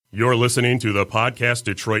You're listening to the Podcast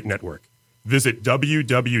Detroit Network. Visit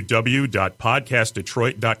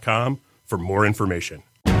www.podcastdetroit.com for more information.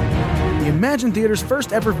 The Imagine Theater's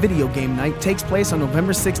first ever video game night takes place on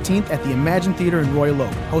November 16th at the Imagine Theater in Royal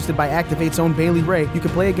Oak. Hosted by Activate's own Bailey Ray, you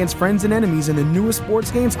can play against friends and enemies in the newest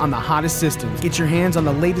sports games on the hottest systems. Get your hands on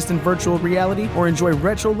the latest in virtual reality or enjoy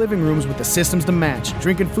retro living rooms with the systems to match.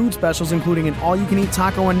 Drink and food specials including an all-you-can-eat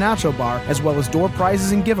taco and nacho bar, as well as door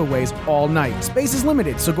prizes and giveaways all night. Space is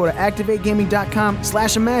limited, so go to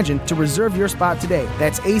activategaming.com/imagine to reserve your spot today.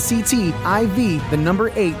 That's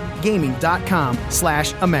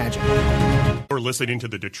ACTIV8gaming.com/imagine. You're listening to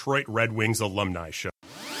the Detroit Red Wings Alumni Show. Red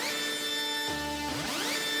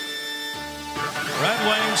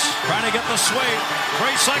Wings trying to get the sweep.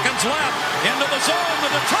 3 seconds left. Into the zone.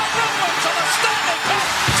 The Detroit Red Wings are the Stanley Cup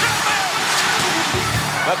champions.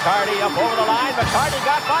 McCarty up over the line. McCarty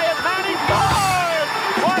got by his man. He scored!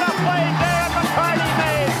 What a play there McCarty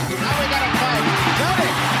made. Now we got a fight. Got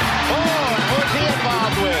it. Oh, and who's he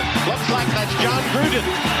involved with? Looks like that's John Gruden.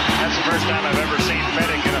 That's the first time I've ever seen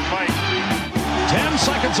Fedek in a fight. 10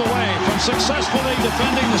 seconds away from successfully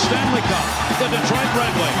defending the Stanley Cup. The Detroit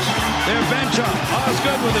Red Wings. Their bench up.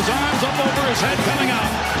 Osgood with his arms up over his head coming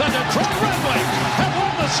out. The Detroit Red Wings have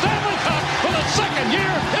won the Stanley Cup for the second year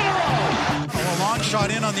in a row. A long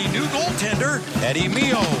shot in on the new goaltender, Eddie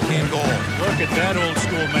Mio in goal. Look at that old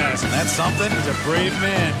school mask. That's something. He's a brave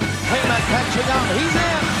man. Heyman catching up. He's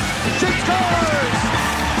in. 6 scores.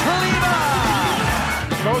 Kalina.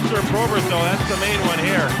 Koser and Probert, though, that's the main one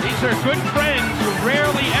here. These are good friends. You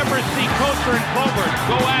rarely ever see Koser and Probert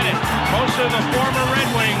go at it. Most of the former Red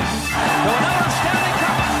Wings. To another Stanley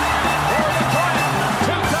Cup for Detroit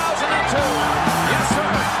 2002. Yes,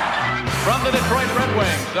 sir. From the Detroit Red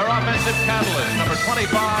Wings, their offensive catalyst, number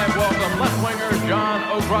 25, welcome left winger John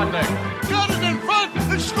Ogrodnik. Got it in front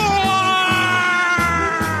and score!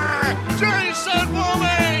 Jason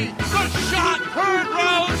Woolley! The shot heard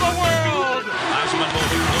round the world! Osman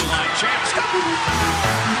moving blue line. Chance.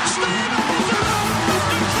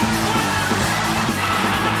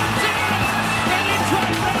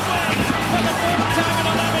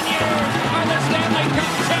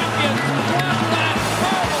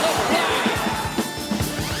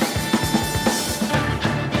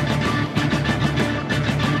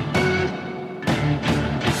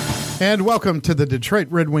 And welcome to the Detroit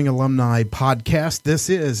Red Wing Alumni Podcast. This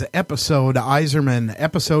is episode Iserman,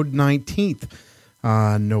 episode 19th,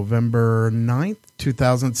 November 9th,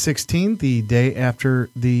 2016, the day after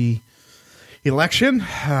the election.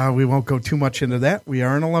 We won't go too much into that. We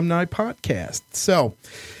are an alumni podcast. So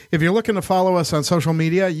if you're looking to follow us on social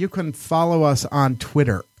media, you can follow us on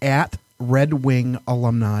Twitter at Red Wing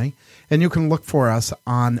Alumni, and you can look for us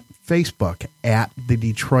on Facebook at the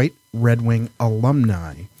Detroit Red Wing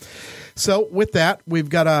Alumni. So with that, we've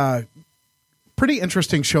got a pretty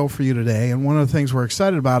interesting show for you today, and one of the things we're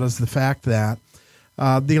excited about is the fact that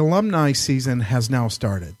the alumni season has now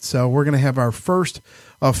started. So we're going to have our first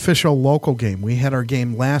official local game. We had our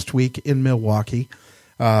game last week in Milwaukee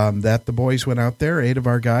that the boys went out there. 8 of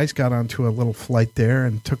our guys got onto a little flight there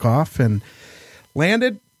and took off and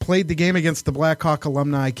landed, played the game against the Blackhawk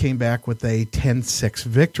alumni, came back with a 10-6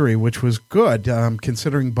 victory, which was good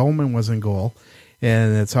considering Bowman was in goal.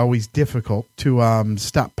 And it's always difficult to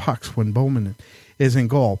stop pucks when Bowman is in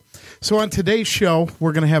goal. So on today's show,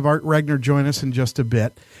 we're going to have Art Regner join us in just a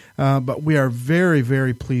bit. But we are very,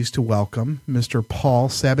 very pleased to welcome Mr. Paul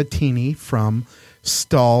Sabatini from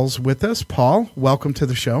Stalls with us. Paul, welcome to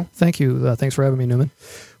the show. Thank you. Thanks for having me, Newman.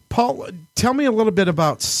 Paul, tell me a little bit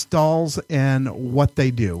about Stalls and what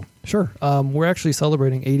they do. Sure. We're actually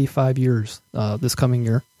celebrating 85 years this coming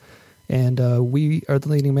year. And we are the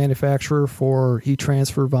leading manufacturer for heat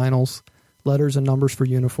transfer vinyls, letters and numbers for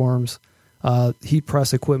uniforms, heat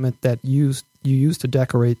press equipment that you use to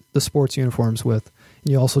decorate the sports uniforms with.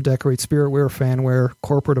 And you also decorate spirit wear, fan wear,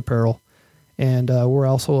 corporate apparel. And we're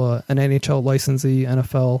also an NHL licensee,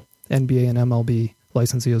 NFL, NBA, and MLB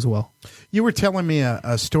licensee as well. You were telling me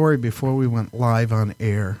a story before we went live on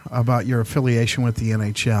air about your affiliation with the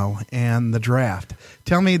NHL and the draft.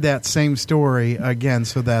 Tell me that same story again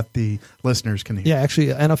so that the listeners can hear. Yeah, actually,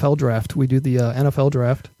 NFL draft. We do the NFL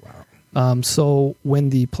draft. Wow. So when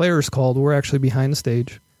the player's called, we're actually behind the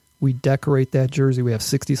stage. We decorate that jersey. We have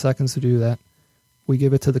 60 seconds to do that. We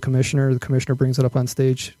give it to the commissioner. The commissioner brings it up on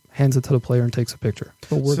stage, hands it to the player, and takes a picture.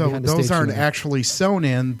 So those aren't actually sewn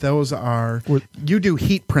in. Those are, you do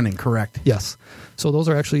heat printing, correct? Yes. So those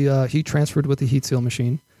are actually heat transferred with the heat seal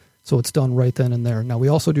machine. So it's done right then and there. Now we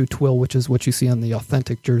also do twill, which is what you see on the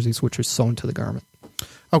authentic jerseys, which is sewn to the garment.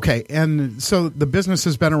 Okay, and so the business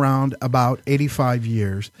has been around about 85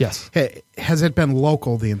 years. Yes. Has it been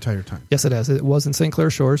local the entire time? Yes, it has. It was in St. Clair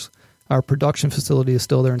Shores. Our production facility is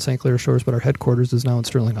still there in St. Clair Shores, but our headquarters is now in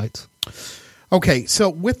Sterling Heights. Okay, so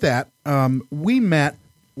with that, we met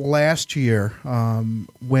last year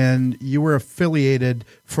when you were affiliated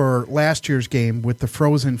for last year's game with the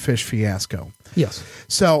Frozen Fish Fiasco. Yes.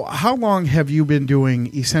 So how long have you been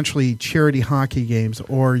doing essentially charity hockey games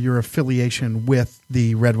or your affiliation with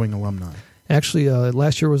the Red Wing Alumni? Actually,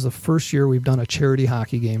 last year was the first year we've done a charity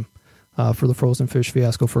hockey game for the Frozen Fish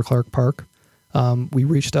Fiasco for Clark Park. We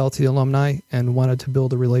reached out to the alumni and wanted to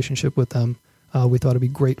build a relationship with them. We thought it'd be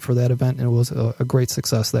great for that event, and it was a great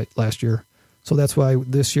success that last year. So that's why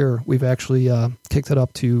this year we've actually kicked it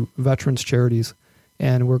up to veterans charities,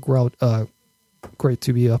 and we're great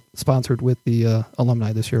to be sponsored with the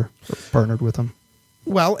alumni this year, partnered with them.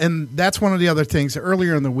 Well, and that's one of the other things.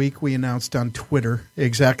 Earlier in the week, we announced on Twitter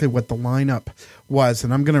exactly what the lineup was,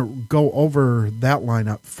 and I'm going to go over that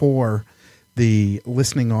lineup for the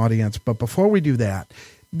listening audience. But before we do that,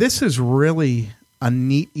 this is really a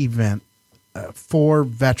neat event for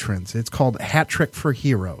veterans. It's called Hat Trick for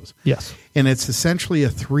Heroes. Yes. And it's essentially a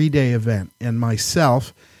 3-day event. And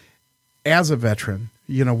myself, as a veteran,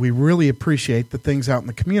 we really appreciate the things out in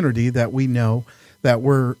the community that we know that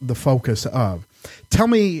we're the focus of. Tell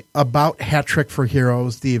me about Hat Trick for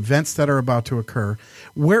Heroes, the events that are about to occur.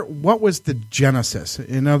 What was the genesis?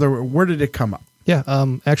 In other words, where did it come up? Yeah,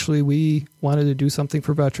 actually, we wanted to do something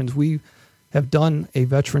for veterans. We have done a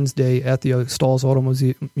Veterans Day at the Stalls Auto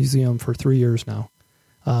Museum for 3 years now,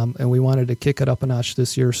 and we wanted to kick it up a notch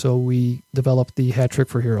this year, so we developed the Hat Trick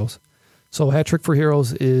for Heroes. So Hat Trick for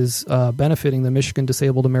Heroes is benefiting the Michigan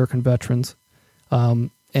Disabled American Veterans,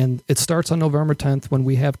 and it starts on November 10th when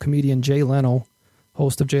we have comedian Jay Leno,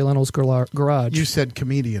 host of Jay Leno's Garage. You said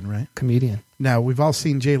comedian, right? Comedian. Now, we've all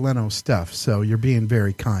seen Jay Leno's stuff, so you're being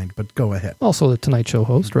very kind, but go ahead. Also the Tonight Show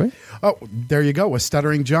host, right? Oh, there you go, with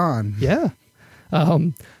Stuttering John. Yeah.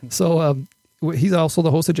 He's also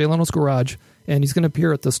the host of Jay Leno's Garage, and he's going to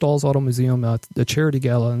appear at the Stalls Auto Museum, the Charity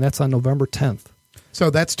Gala, and that's on November 10th.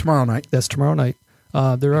 So that's tomorrow night? That's tomorrow night.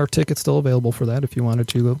 There are tickets still available for that if you wanted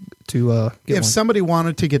to get one. If somebody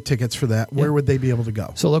wanted to get tickets for that, where would they be able to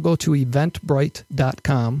go? So they'll go to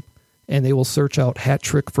eventbrite.com, and they will search out Hat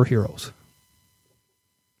Trick for Heroes.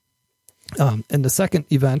 And the second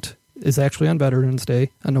event is actually on Veterans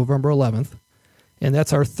Day on November 11th, and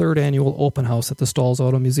that's our third annual open house at the Stalls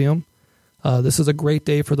Auto Museum. This is a great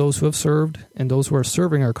day for those who have served and those who are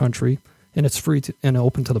serving our country, and it's free and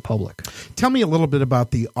open to the public. Tell me a little bit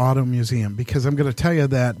about the Auto Museum, because I'm going to tell you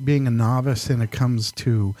that being a novice when it comes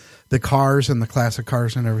to the cars and the classic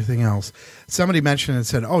cars and everything else, somebody mentioned and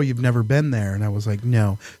said, oh, you've never been there, and I was like,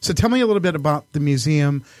 no. So tell me a little bit about the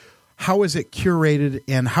museum. How is it curated,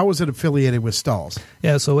 and how is it affiliated with Stalls?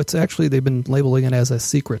 Yeah, so it's actually, they've been labeling it as a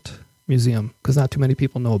secret museum because not too many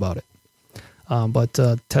people know about it. But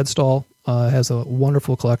Ted Stahl has a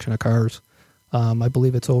wonderful collection of cars. I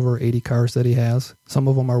believe it's over 80 cars that he has. Some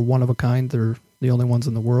of them are one of a kind. They're the only ones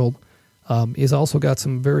in the world. He's also got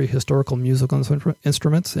some very historical musical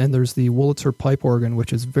instruments, and there's the Wurlitzer pipe organ,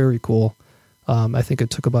 which is very cool. I think it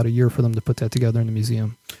took about a year for them to put that together in the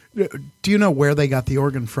museum. Do you know where they got the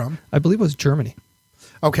organ from? I believe it was Germany.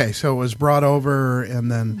 Okay, so it was brought over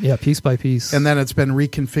and then... Yeah, piece by piece. And then it's been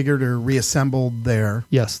reconfigured or reassembled there.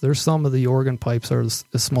 Yes, there's some of the organ pipes are as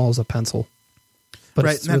small as a pencil. But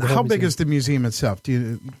right, and how big is the museum itself? Do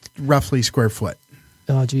you roughly square foot?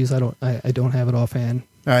 Oh, geez, I don't have it offhand.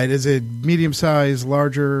 All right, is it medium size,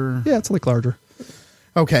 larger? Yeah, it's like larger.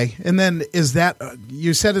 Okay, and then is that,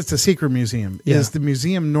 you said it's a secret museum. Yeah. Is the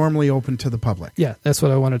museum normally open to the public? Yeah, that's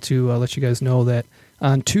what I wanted to let you guys know, that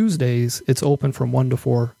on Tuesdays, it's open from 1 to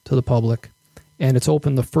 4 to the public, and it's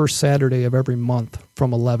open the first Saturday of every month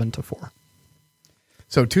from 11 to 4.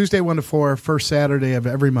 So Tuesday 1 to 4, first Saturday of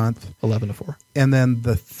every month. 11 to 4. And then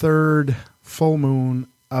the third full moon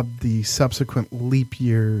of the subsequent leap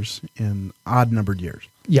years in odd-numbered years.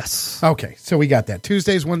 Yes. Okay, so we got that.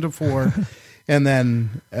 Tuesdays 1 to 4, and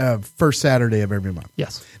then first Saturday of every month.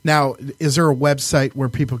 Yes. Now, is there a website where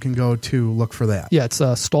people can go to look for that? Yeah, it's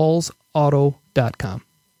stallsauto.com.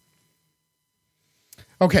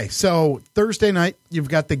 Okay, so Thursday night, you've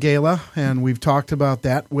got the gala, and we've talked about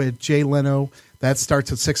that with Jay Leno. That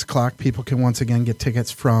starts at 6 o'clock. People can once again get tickets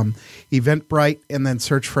from Eventbrite and then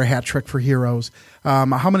search for Hat Trick for Heroes.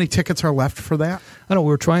 How many tickets are left for that? I don't know.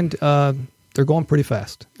 We're trying to, they're going pretty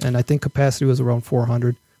fast, and I think capacity was around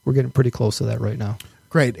 400. We're getting pretty close to that right now.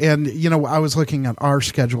 Great. And, I was looking at our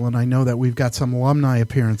schedule, and I know that we've got some alumni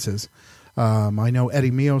appearances. I know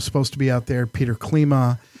Eddie Mio is supposed to be out there, Peter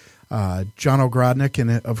Klima. John Ogrodnik,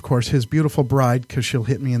 and of course his beautiful bride, because she'll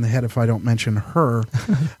hit me in the head if I don't mention her.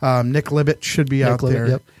 Nick Libet should be out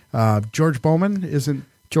there. Yep. George Bowman isn't.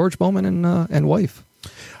 George Bowman and wife.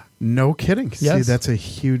 No kidding. Yes. See, that's a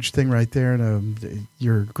huge thing right there. And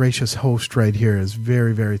your gracious host right here is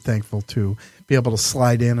very, very thankful to be able to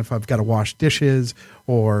slide in if I've got to wash dishes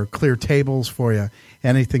or clear tables for you,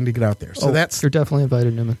 anything to get out there. So you're definitely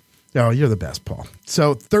invited, Newman. Oh, you're the best, Paul.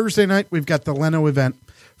 So Thursday night, we've got the Leno event.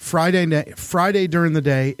 Friday during the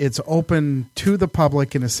day, it's open to the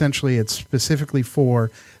public, and essentially it's specifically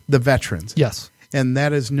for the veterans. Yes. And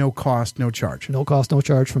that is no cost, no charge. No cost, no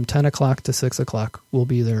charge. From 10 o'clock to 6 o'clock, we'll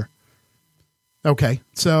be there. Okay.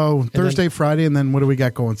 So Thursday, Friday, and then what do we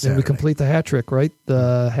got going Saturday? Then we complete the hat trick, right?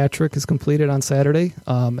 The hat trick is completed on Saturday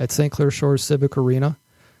at St. Clair Shores Civic Arena.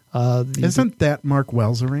 Isn't that Mark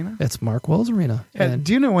Wells Arena? It's Mark Wells Arena.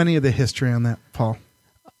 Do you know any of the history on that, Paul?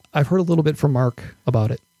 I've heard a little bit from Mark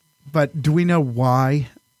about it. But do we know why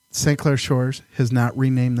St. Clair Shores has not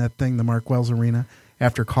renamed that thing the Mark Wells Arena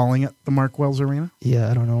after calling it the Mark Wells Arena? Yeah,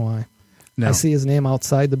 I don't know why. No. I see his name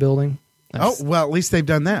outside the building. Well, at least they've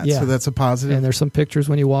done that, yeah. So that's a positive. And there's some pictures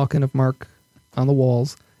when you walk in of Mark on the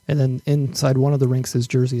walls, and then inside one of the rinks, his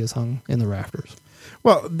jersey is hung in the rafters.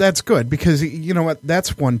 Well, that's good because, you know what,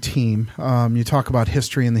 that's one team. You talk about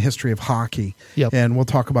history and the history of hockey, yep. And we'll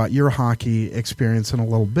talk about your hockey experience in a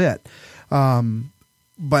little bit.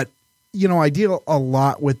 But, you know, I deal a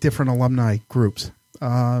lot with different alumni groups,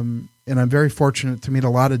 and I'm very fortunate to meet a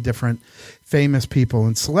lot of different famous people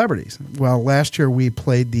and celebrities. Well, last year we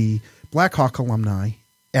played the Blackhawk alumni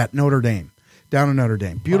at Notre Dame, down in Notre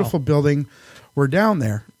Dame. Beautiful building. We're down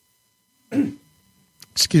there.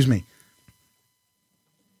 Excuse me.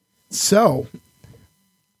 So,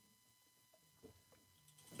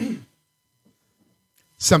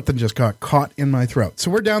 something just got caught in my throat.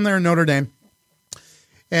 So we're down there in Notre Dame,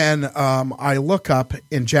 and I look up,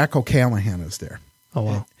 and Jack O'Callahan is there. Oh,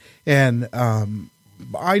 wow. And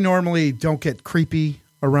I normally don't get creepy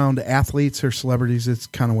around athletes or celebrities. It's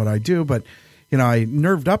kind of what I do. But, you know, I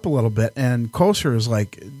nerved up a little bit, and Kosar is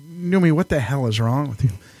like, Numi, what the hell is wrong with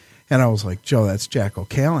you? And I was like, Joe, that's Jack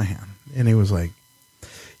O'Callahan. And he was like,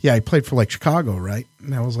 yeah, he played for like Chicago, right?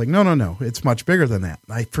 And I was like, no, it's much bigger than that.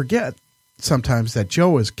 I forget sometimes that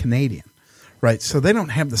Joe is Canadian, right? So they don't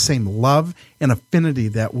have the same love and affinity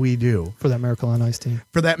that we do. For that Miracle on Ice team.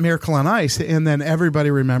 For that Miracle on Ice. And then everybody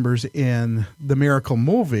remembers in the Miracle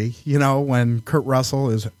movie, you know, when Kurt Russell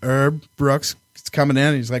is Herb Brooks coming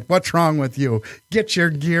in, he's like, what's wrong with you? Get your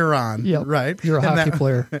gear on. Yep. Right? You're a hockey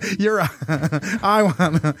player. I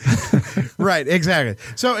want to. Right, exactly.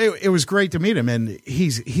 So it was great to meet him, and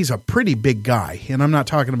he's a pretty big guy, and I'm not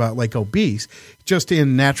talking about like obese, just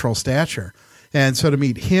in natural stature. And so to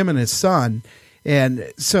meet him and his son,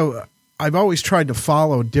 and so I've always tried to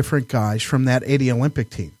follow different guys from that 80 Olympic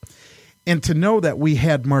team, and to know that we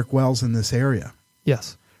had Mark Wells in this area.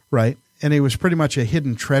 Yes. Right? And he was pretty much a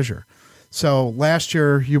hidden treasure. So last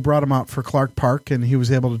year you brought him out for Clark Park, and he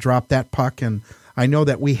was able to drop that puck. And I know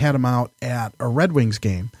that we had him out at a Red Wings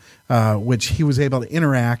game, which he was able to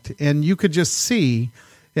interact. And you could just see,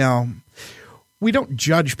 you know, we don't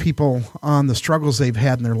judge people on the struggles they've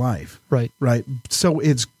had in their life. Right. Right. So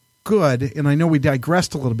it's good. And I know we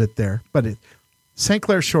digressed a little bit there, but St.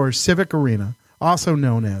 Clair Shores Civic Arena, also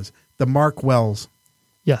known as the Mark Wells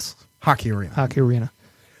Hockey Arena. Hockey Arena.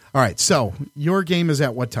 All right, so your game is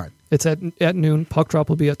at what time? It's at noon. Puck drop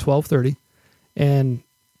will be at 12:30. And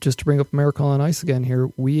just to bring up Miracle on Ice again here,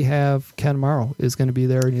 we have Ken Morrow is going to be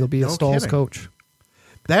there, and he'll be a Stalls coach.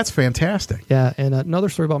 That's fantastic. Yeah, and another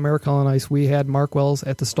story about Miracle on Ice, we had Mark Wells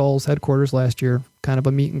at the Stalls headquarters last year, kind of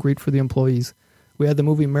a meet and greet for the employees. We had the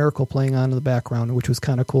movie Miracle playing on in the background, which was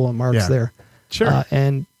kind of cool, and Mark's there. Sure.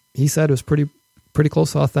 And he said it was pretty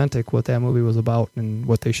close to authentic what that movie was about and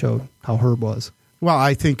what they showed, how Herb was. Well,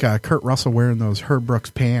 I think Kurt Russell wearing those Herb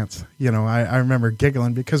Brooks pants, you know, I remember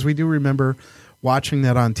giggling because we do remember watching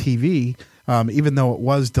that on TV, even though it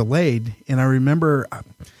was delayed. And I remember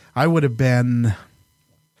I would have been,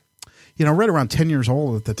 you know, right around 10 years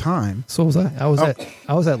old at the time. So was I.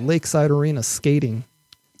 I was at Lakeside Arena skating.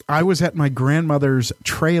 I was at my grandmother's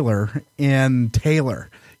trailer in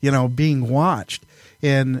Taylor, you know, being watched.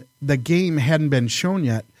 And the game hadn't been shown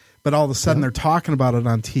yet. But all of a sudden, they're talking about it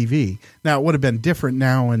on TV. Now, it would have been different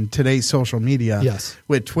now in today's social media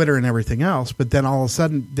with Twitter and everything else. But then all of a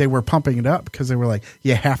sudden, they were pumping it up because they were like,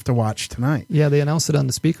 you have to watch tonight. Yeah, they announced it on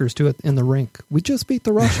the speakers, too, in the rink. We just beat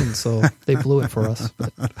the Russians, so they blew it for us.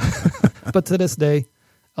 But to this day,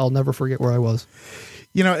 I'll never forget where I was.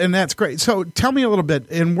 You know, and that's great. So tell me a little bit,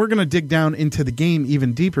 and we're going to dig down into the game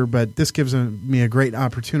even deeper, but this gives me a great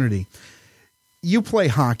opportunity. you play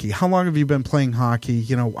hockey. How long have you been playing hockey?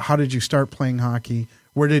 You know, how did you start playing hockey?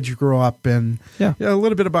 Where did you grow up? And a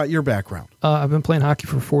little bit about your background. I've been playing hockey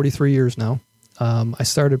for 43 years now. I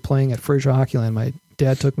started playing at Fraser Hockeyland. My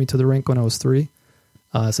dad took me to the rink when I was 3.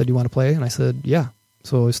 Said, "You want to play?" And I said, "Yeah."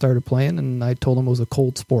 So I started playing, and I told him it was a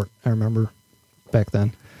cold sport. I remember back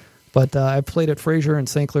then. But I played at Fraser and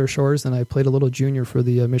St. Clair Shores, and I played a little junior for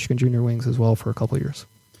the Michigan Junior Wings as well for a couple of years.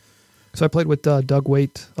 So I played with Doug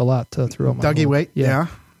Waite a lot throughout my Dougie Waite? Yeah.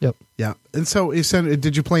 Yep. Yeah. And so you said,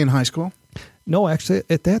 did you play in high school? No, actually,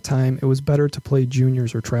 at that time, it was better to play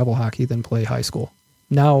juniors or travel hockey than play high school.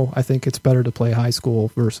 Now, I think it's better to play high school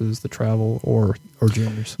versus the travel or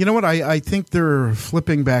juniors. You know what? I think they're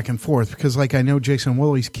flipping back and forth because, like, I know Jason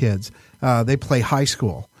Woolley's kids, they play high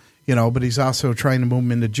school, you know, but he's also trying to move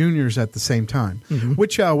them into juniors at the same time. Mm-hmm.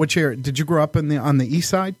 Which area? Did you grow up on the east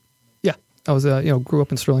side? Yeah. I was, grew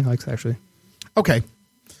up in Sterling Heights, actually. Okay.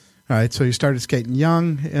 All right, so you started skating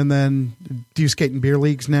young, and then do you skate in beer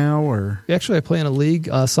leagues now? Or actually, I play in a league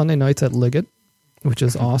Sunday nights at Liggett, which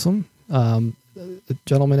is awesome. The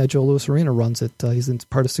gentleman at Joe Louis Arena runs it. He's in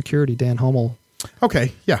part of security, Dan Hummel.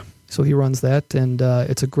 Okay, yeah. So he runs that, and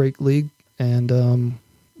it's a great league, and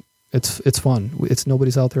it's fun. It's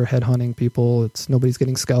nobody's out there headhunting people. It's nobody's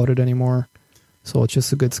getting scouted anymore. So it's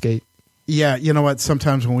just a good skate. Yeah, you know what?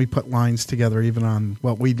 Sometimes when we put lines together, even on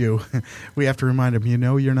what we do, we have to remind them,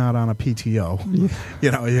 you're not on a PTO.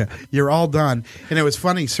 Yeah. You're all done. And it was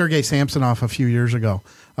funny, Sergei Samsonov a few years ago,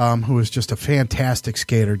 who was just a fantastic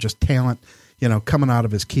skater, just talent, coming out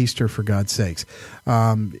of his keister, for God's sakes.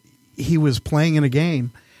 He was playing in a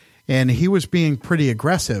game, and he was being pretty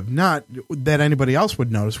aggressive. Not that anybody else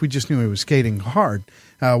would notice. We just knew he was skating hard.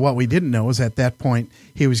 What we didn't know is at that point,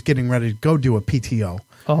 he was getting ready to go do a PTO.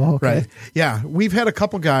 Oh, okay. Right. Yeah. We've had a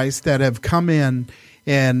couple guys that have come in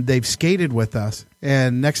and they've skated with us,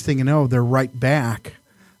 and next thing you know, they're right back.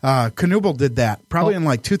 Knuble did that probably in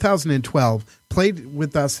like 2012, played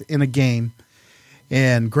with us in a game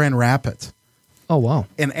in Grand Rapids. Oh, wow.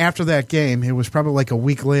 And after that game, it was probably like a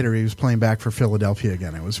week later, he was playing back for Philadelphia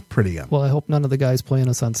again. It was pretty good. Well, I hope none of the guys playing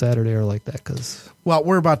us on Saturday are like that. Well,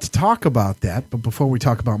 we're about to talk about that, but before we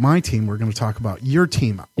talk about my team, we're going to talk about your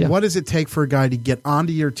team. Yeah. What does it take for a guy to get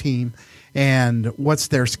onto your team, and what's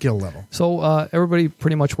their skill level? So everybody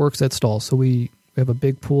pretty much works at Stalls. So we have a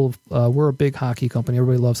big pool of, we're a big hockey company.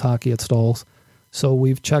 Everybody loves hockey at Stalls. So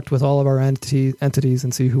we've checked with all of our entities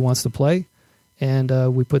and see who wants to play.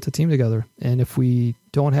 And we put the team together. And if we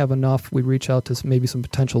don't have enough, we reach out to maybe some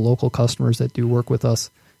potential local customers that do work with us,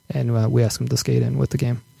 and we ask them to skate in with the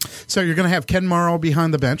game. So you're going to have Ken Morrow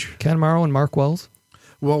behind the bench? Ken Morrow and Mark Wells.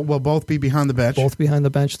 Will both be behind the bench? Both behind the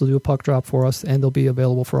bench. They'll do a puck drop for us, and they'll be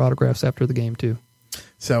available for autographs after the game, too.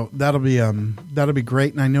 So that'll be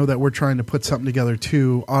great, and I know that we're trying to put something together,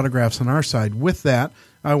 too, autographs on our side. With that,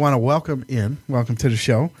 I want to welcome to the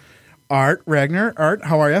show, Art Ragnar. Art,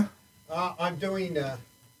 how are you? I'm doing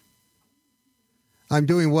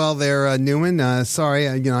well there, Newman. Sorry,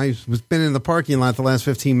 I was been in the parking lot the last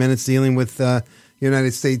 15 minutes dealing with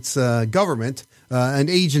United States government, an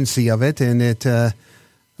agency of it, and it. I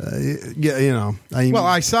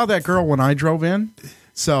saw that girl when I drove in,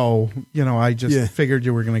 so I just figured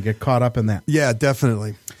you were going to get caught up in that. Yeah,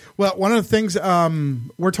 definitely. Well, one of the things,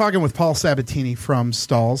 we're talking with Paul Sabatini from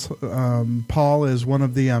Stalls. Paul is one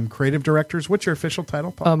of the creative directors. What's your official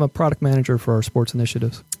title, Paul? I'm a product manager for our sports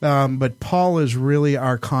initiatives. But Paul is really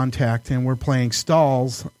our contact, and we're playing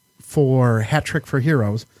Stalls for Hat Trick for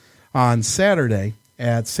Heroes on Saturday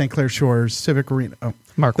at St. Clair Shores Civic Arena,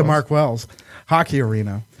 Mark Wells Hockey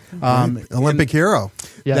Arena. Olympic hero.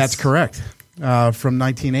 Yes. That's correct. From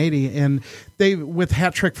 1980, and they with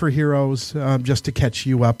Hat Trick for Heroes, just to catch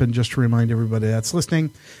you up and just to remind everybody that's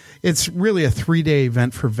listening, it's really a 3-day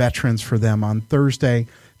event for veterans for them. On Thursday,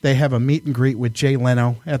 they have a meet and greet with Jay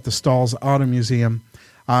Leno at the Stalls Auto Museum.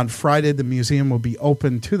 On Friday, the museum will be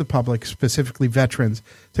open to the public, specifically veterans,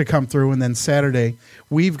 to come through, and then Saturday,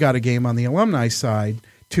 we've got a game on the alumni side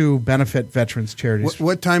to benefit veterans charities.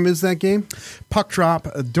 What time is that game? Puck drop.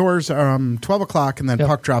 Doors are 12 o'clock, and then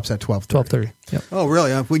puck drops at 12:30. Yep. Oh,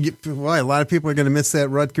 really? A lot of people are going to miss that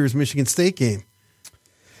Rutgers-Michigan State game.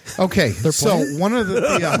 Okay, so one of the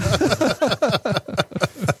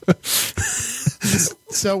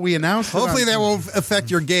so we announced. Hopefully, that won't affect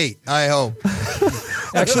your gate. I hope.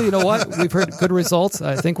 Actually, you know what? We've heard good results.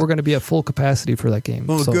 I think we're going to be at full capacity for that game.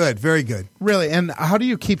 Oh, good. Very good. Really? And how do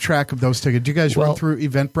you keep track of those tickets? Do you guys run through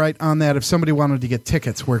Eventbrite on that? If somebody wanted to get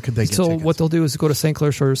tickets, where could they get tickets? So what they'll do is go to St.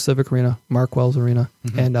 Clair Shores Civic Arena, Mark Wells Arena,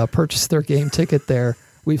 and purchase their game ticket there.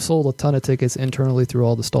 We've sold a ton of tickets internally through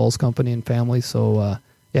all the Stalls company and family. So,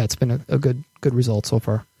 it's been a good result so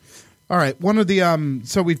far. All right. One of the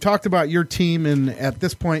so we've talked about your team, and at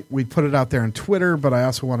this point we put it out there on Twitter, but I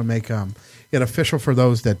also want to make it official for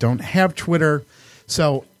those that don't have Twitter.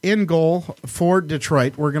 So in goal for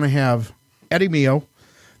Detroit, we're going to have Eddie Mio,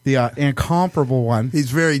 the incomparable one.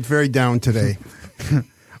 He's very, very down today.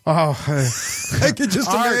 I can just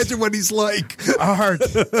imagine what he's like. Art.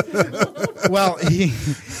 Well, he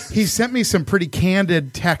sent me some pretty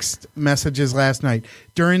candid text messages last night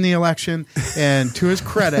during the election, and to his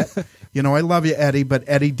credit, I love you, Eddie, but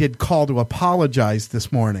Eddie did call to apologize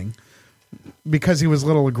this morning because he was a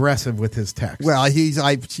little aggressive with his text. Well,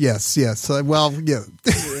 yes. Well, yeah.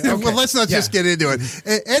 Okay. Well, let's not just get into it.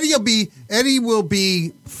 Eddie will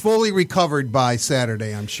be fully recovered by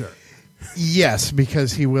Saturday, I'm sure. Yes,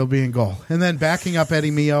 because he will be in goal. And then backing up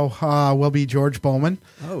Eddie Mio will be George Bowman.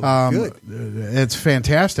 Oh, good. It's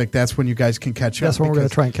fantastic. That's when you guys can catch up. That's when we're going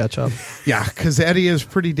to try and catch up. Yeah, because Eddie is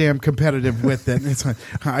pretty damn competitive with it. It's like,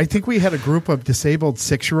 I think we had a group of disabled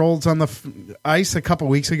 6-year-olds on the ice a couple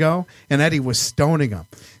weeks ago, and Eddie was stoning them.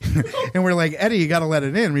 And we're like, Eddie, you got to let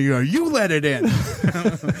it in. We go, you let it in.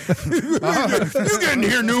 You get in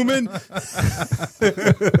here, Newman.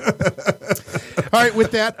 All right,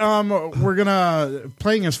 with that, we're going to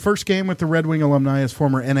playing his first game with the Red Wing alumni is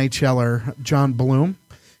former NHLer John Bloom.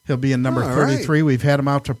 He'll be in number 33. Right. We've had him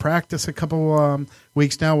out to practice a couple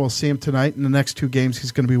weeks now. We'll see him tonight. In the next 2 games,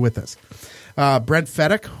 he's going to be with us. Brent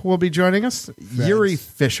Fedek will be joining us. Yuri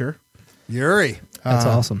Fisher. Yuri. That's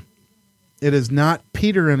awesome. It is not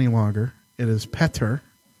Peter any longer. It is Petr.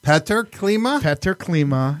 Petr Klima? Petr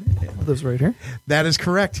Klima. Lives right here. That is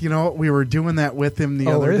correct. We were doing that with him the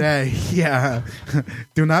other day. Yeah.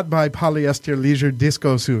 Do not buy polyester leisure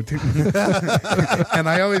disco suit. And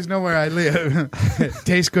I always know where I live.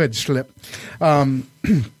 Tastes good, Schlip.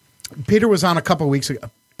 Peter was on a couple weeks ago.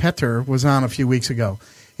 Petr was on a few weeks ago,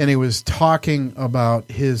 and he was talking about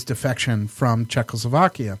his defection from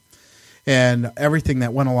Czechoslovakia and everything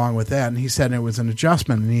that went along with that. And he said it was an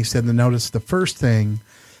adjustment. And he said to notice the first thing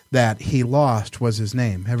that he lost was his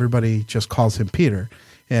name. Everybody just calls him Peter.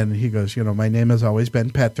 And he goes, my name has always been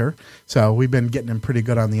Petr. So we've been getting him pretty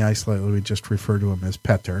good on the ice lately. We just refer to him as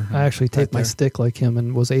Petr. I actually taped my stick like him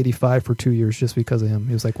and was 85 for 2 years just because of him.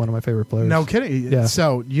 He was like one of my favorite players. No kidding. Yeah.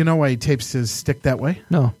 So you know why he tapes his stick that way?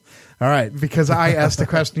 No. All right. Because I asked the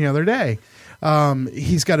question the other day.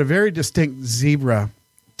 He's got a very distinct zebra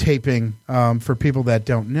taping for people that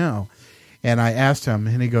don't know. And I asked him,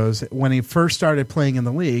 and he goes, when he first started playing in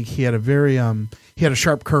the league, he had a very he had a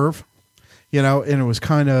sharp curve, and it was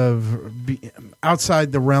kind of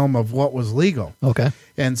outside the realm of what was legal. Okay.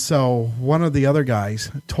 And so one of the other guys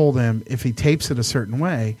told him if he tapes it a certain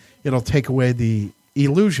way, it'll take away the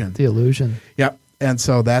illusion. The illusion. Yep. And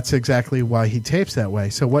so that's exactly why he tapes that way.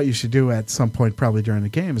 So what you should do at some point probably during the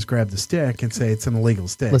game is grab the stick and say it's an illegal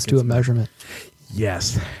stick. Let's do a measurement.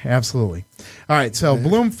 Yes, absolutely. All right, so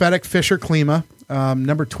Bloom, Fedek, Fisher, Klima,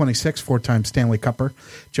 number 26, 4-time Stanley Cupper.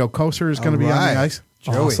 Joe Koser is going to be on the ice.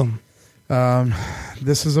 Joey. Awesome.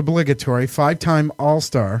 This is obligatory. 5-time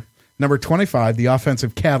All-Star. Number 25, the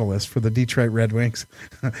offensive catalyst for the Detroit Red Wings,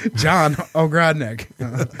 John Ogrodnik.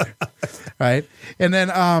 Right? And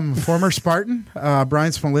then former Spartan,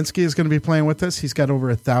 Brian Smolinski is going to be playing with us. He's got over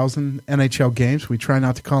 1,000 NHL games. We try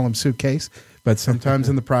not to call him Suitcase, but sometimes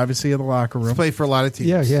in the privacy of the locker room. He's played for a lot of teams.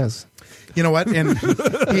 Yeah, he has. You know what? And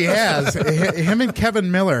he has. Him and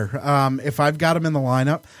Kevin Miller, if I've got them in the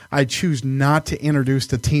lineup, I choose not to introduce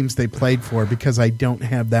the teams they played for because I don't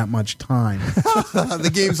have that much time.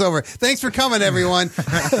 The game's over. Thanks for coming, everyone.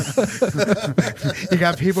 You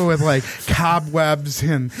got people with like cobwebs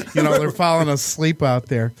and, they're falling asleep out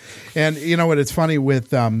there. And you know what? It's funny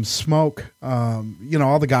with Smoke, all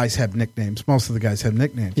the guys have nicknames. Most of the guys have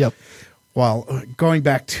nicknames. Yep. Well, going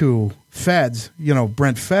back to Feds,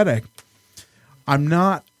 Brent Fedek, I'm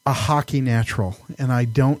not a hockey natural, and I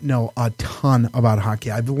don't know a ton about hockey.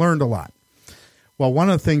 I've learned a lot. Well, one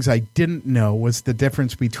of the things I didn't know was the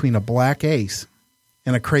difference between a black ace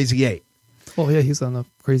and a crazy eight. Oh, yeah, he's on the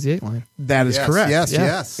crazy eight line. That is correct.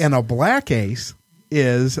 Yes. And a black ace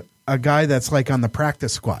is a guy that's like on the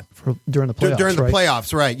practice squad. During the playoffs,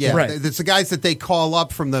 playoffs, right? Yeah, right. It's the guys that they call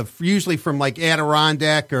up usually from like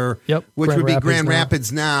Adirondack or which Grand would be Rapids Grand now.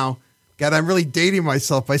 Rapids now. God, I'm really dating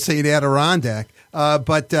myself by saying Adirondack.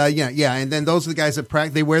 But and then those are the guys that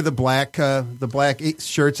practice. They wear the black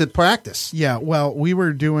shirts at practice. Yeah, well, we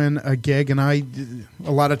were doing a gig, and a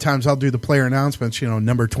lot of times I'll do the player announcements.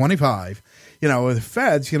 Number 25. With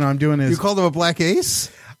Feds, I'm doing his. You called him a black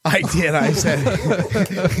ace? I did. I said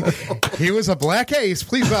he was a black ace.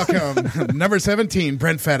 Please welcome number 17,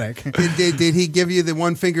 Brent Fedek. Did he give you the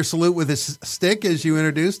one finger salute with his stick as you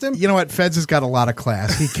introduced him? You know what? Feds has got a lot of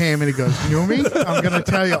class. He came and he goes, "You know me? I'm going to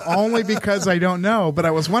tell you only because I don't know." But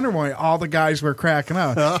I was wondering why all the guys were cracking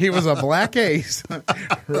up. He was a black ace,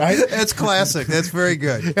 right? That's classic. That's very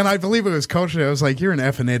good. And I believe it was Coach. I was like, "You're an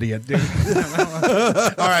effing idiot, dude."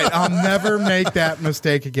 All right, I'll never make that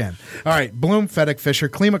mistake again. All right, Bloom, Fedek, Fisher,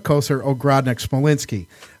 Klima, Koser, Ogrodnik, Smolinski.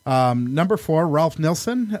 Number 4, Ralph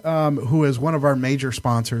Nilsson, who is one of our major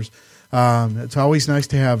sponsors. It's always nice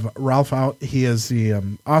to have Ralph out. He is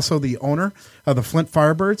also the owner of the Flint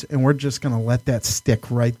Firebirds, and we're just going to let that stick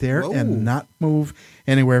right there and not move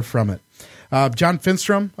anywhere from it. John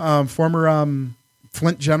Finstrom, former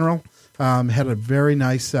Flint General, had a very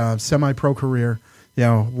nice semi-pro career. You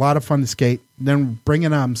know, a lot of fun to skate. Then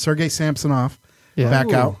bringing Sergei Samsonov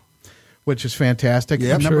back out, which is fantastic.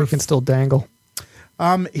 Yeah, I'm sure he can still dangle.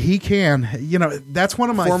 He can. You know, that's one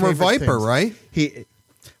of my former favorite Viper, things. right?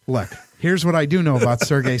 Look, here's what I do know about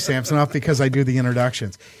Sergei Samsonov because I do the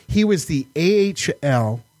introductions. He was the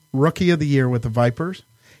AHL Rookie of the Year with the Vipers,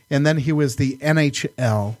 and then he was the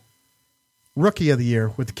NHL Rookie of the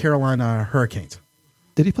Year with the Carolina Hurricanes.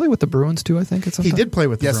 Did he play with the Bruins too? I think at some time? He did play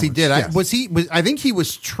with the Yes, Bruins. he did. Yes. I think he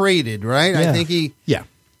was traded, right? Yeah. I think he. Yeah.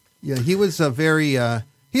 Yeah, he was a very.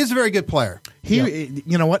 He is a very good player. You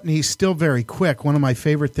know what? And he's still very quick. One of my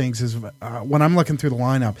favorite things is when I'm looking through the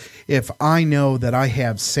lineup, if I know that I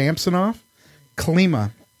have Samsonov,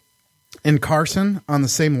 Klima, and Carson on the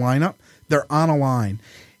same lineup, they're on a line.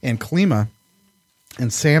 And Klima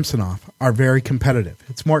and Samsonov are very competitive.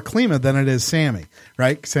 It's more Klima than it is Sammy,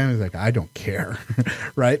 right? Sammy's like, I don't care,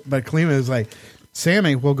 right? But Klima is like,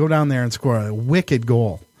 Sammy will go down there and score a wicked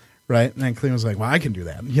goal. Right, and then Klima's like, "Well, I can do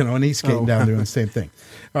that," you know, and he's skating down doing the same thing.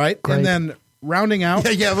 All right, Great. And then rounding out,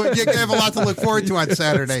 Yeah, but you have a lot to look forward to on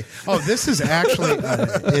Saturday. oh, this is actually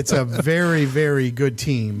it's a very, very good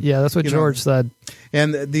team. Yeah, that's what George said.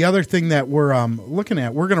 And the other thing that we're looking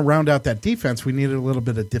at, we're going to round out that defense. We needed a little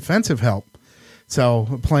bit of defensive help,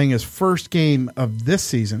 so playing his first game of this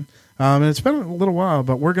season. And it's been a little while,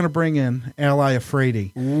 but we're going to bring in Ally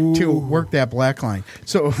Afraidy to work that black line.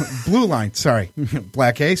 So, blue line, sorry.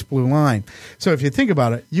 Black ace, blue line. So, if you think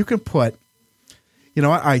about it, you can put, you know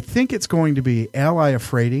what? I think it's going to be Ally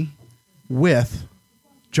Afraidy with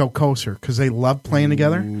Joe Koser because they love playing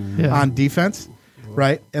together on defense,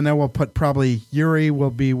 right? And then we'll put probably Yuri will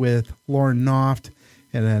be with Lauren Noft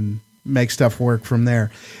and then make stuff work from there.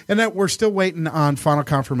 And that we're still waiting on final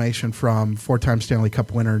confirmation from 4-time Stanley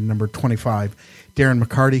Cup winner number 25, Darren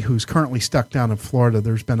McCarty, who's currently stuck down in Florida.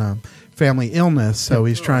 There's been a family illness, so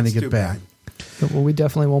he's trying to get back. Well, we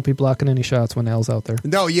definitely won't be blocking any shots when Al's out there.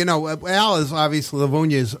 No, you know, Al is obviously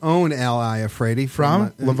Livonia's own Ally Afraidy.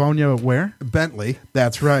 From Livonia where? Bentley.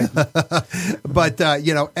 That's right. But,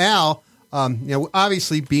 you know, Al, you know,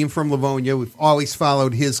 obviously being from Livonia, we've always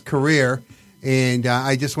followed his career. And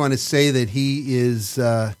I just want to say that he is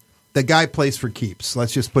the guy plays for keeps.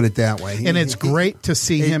 Let's just put it that way. And it's great to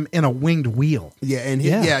see him in a winged wheel. Yeah,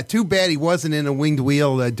 and too bad he wasn't in a winged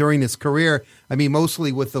wheel during his career. I mean,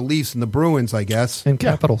 mostly with the Leafs and the Bruins, I guess. And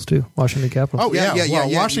Capitals, too. Washington Capitals. Oh, yeah.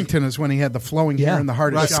 Washington is when he had the flowing hair and the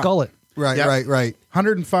hardest shot. Skull it. Right.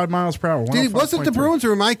 105 miles per hour. Wasn't the Bruins,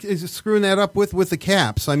 or am I screwing that up with the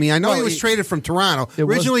Caps? I mean, I know he was traded from Toronto.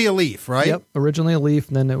 Originally a Leaf, right? Yep, originally a Leaf,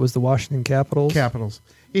 and then it was the Washington Capitals.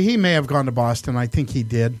 He may have gone to Boston. I think he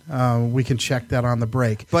did. We can check that on the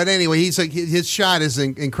break. But anyway, his shot is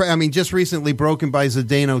incredible. I mean, just recently broken by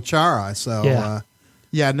Zdeno Chara. So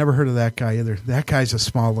yeah, I never heard of that guy either. That guy's a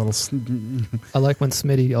small little. I like when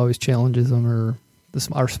Smitty always challenges him, or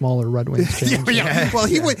our smaller Red Wings challenge. Well,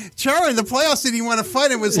 he would. Chara in the playoffs didn't want to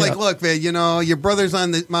fight him. Was like, look, man, you know, your brother's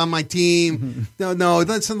on my team. No,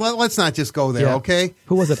 let's not just go there, okay?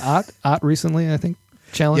 Who was it? Ott recently, I think.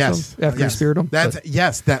 Challenged him after he speared him.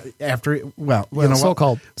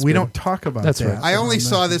 So-called. We don't talk about that. Right. I only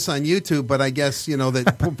saw this on YouTube, but I guess you know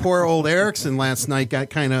that poor old Erickson last night got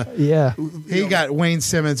kind of he got Wayne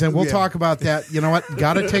Simmons, and we'll talk about that. You know what?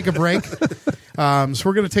 Got to take a break. So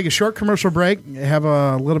we're going to take a short commercial break. Have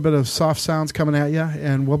a little bit of soft sounds coming at you,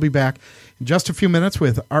 and we'll be back in just a few minutes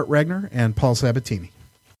with Art Regner and Paul Sabatini.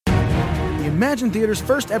 Imagine Theater's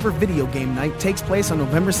first ever video game night takes place on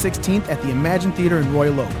November 16th at the Imagine Theater in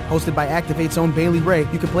Royal Oak. Hosted by Activate's own Bailey Ray,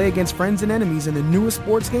 you can play against friends and enemies in the newest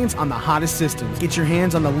sports games on the hottest systems. Get your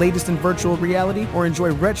hands on the latest in virtual reality or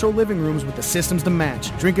enjoy retro living rooms with the systems to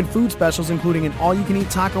match. Drink and food specials including an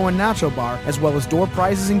all-you-can-eat taco and nacho bar, as well as door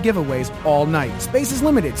prizes and giveaways all night. Space is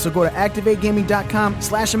limited, so go to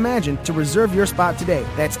ActivateGaming.com/imagine to reserve your spot today.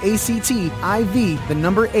 That's ACTIV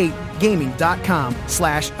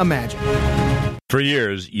 8gaming.com/imagine. For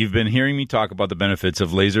years, you've been hearing me talk about the benefits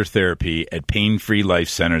of laser therapy at Pain-Free Life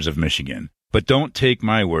Centers of Michigan. But don't take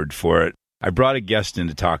my word for it. I brought a guest in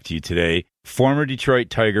to talk to you today, former Detroit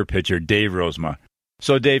Tiger pitcher Dave Rozema.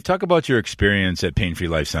 So, Dave, talk about your experience at Pain-Free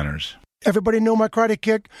Life Centers. Everybody know my karate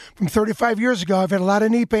kick from 35 years ago. I've had a lot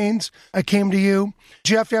of knee pains. I came to you.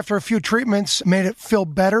 Jeff, after a few treatments, made it feel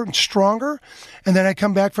better and stronger, and then I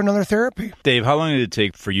come back for another therapy. Dave, how long did it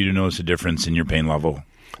take for you to notice a difference in your pain level?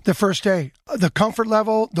 The first day. The comfort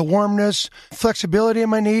level, the warmness, flexibility in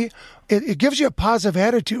my knee, it gives you a positive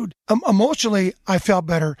attitude. Emotionally, I felt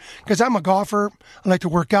better because I'm a golfer. I like to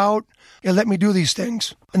work out. It let me do these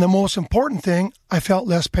things. And the most important thing, I felt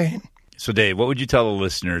less pain. So, Dave, what would you tell the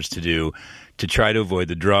listeners to do to try to avoid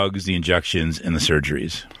the drugs, the injections, and the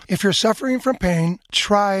surgeries? If you're suffering from pain,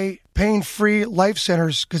 try Pain-Free Life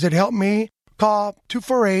Centers because it helped me. Call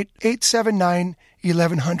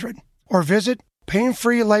 248-879-1100 or visit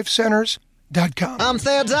painfreelifecenters.com. I'm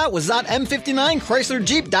Thad Zott with Zott M59 Chrysler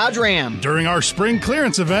Jeep Dodge Ram. During our spring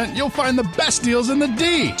clearance event, you'll find the best deals in the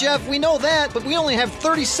D. Jeff, we know that, but we only have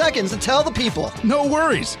 30 seconds to tell the people. No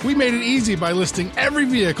worries. We made it easy by listing every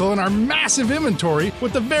vehicle in our massive inventory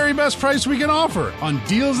with the very best price we can offer on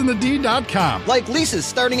dealsinthed.com. Like leases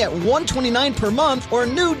starting at $129 per month or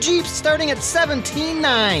new Jeeps starting at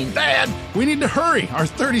 $17,900. Dad, we need to hurry. Our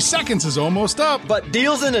 30 seconds is almost up. But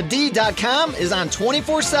dealsinthed.com is on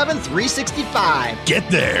 24/7, 365. Get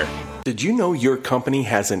there. Did you know your company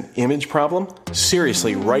has an image problem?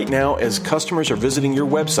 Seriously, right now, as customers are visiting your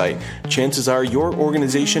website, chances are your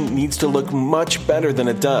organization needs to look much better than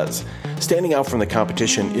it does. Standing out from the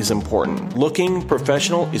competition is important. Looking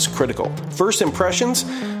professional is critical. First impressions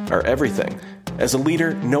are everything. As a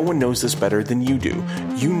leader, no one knows this better than you do.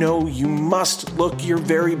 You know you must look your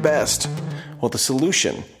very best. Well, the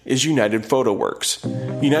solution is United PhotoWorks.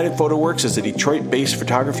 United PhotoWorks is a Detroit-based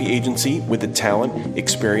photography agency with the talent,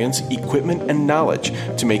 experience, equipment, and knowledge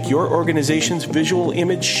to make your organization's visual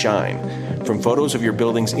image shine. From photos of your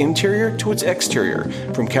building's interior to its exterior,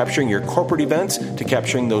 from capturing your corporate events to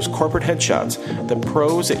capturing those corporate headshots, the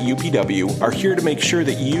pros at UPW are here to make sure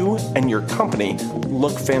that you and your company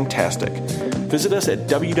look fantastic. Visit us at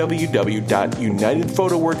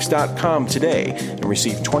www.unitedphotoworks.com today and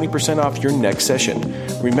receive 20% off your next session.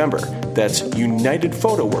 Remember, that's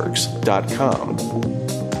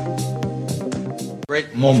unitedphotoworks.com.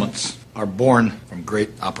 Great moments are born from great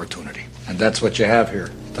opportunity. And that's what you have here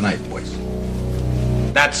tonight, boys.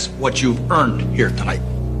 That's what you've earned here tonight.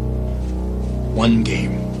 One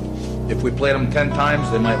game. If we played them 10 times,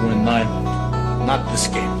 they might win 9. Not this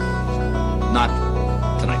game. Not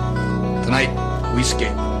tonight. Tonight, we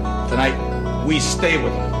skate. Tonight, we stay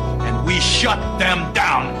with them. And we shut them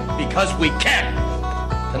down because we can.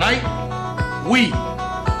 Tonight, we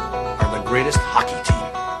are the greatest hockey team in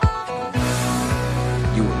the world.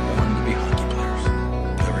 You were born to be hockey players.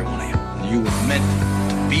 Every one of you. And you were meant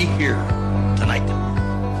to be here tonight.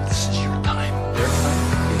 This is your time. Their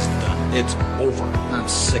time is done. It's over. I'm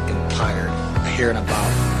sick and tired of hearing about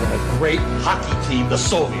what a great hockey team the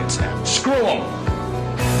Soviets have. Screw them.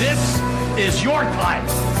 This is your time.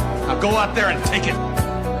 Now go out there and take it.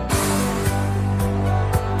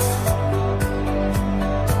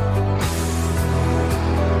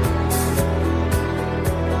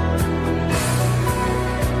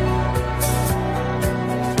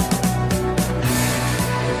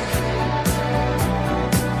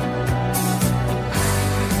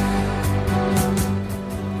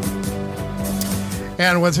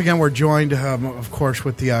 And once again, we're joined, of course,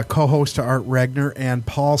 with the co-host Art Regner and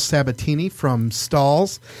Paul Sabatini from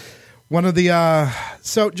Stalls. One of the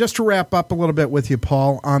so just to wrap up a little bit with you,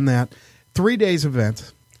 Paul, on that 3 days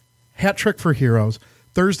event, Hat Trick for Heroes.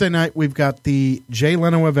 Thursday night we've got the Jay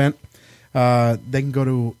Leno event. They can go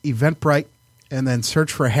to Eventbrite and then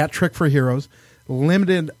search for Hat Trick for Heroes.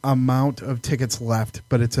 Limited amount of tickets left,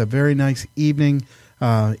 but it's a very nice evening.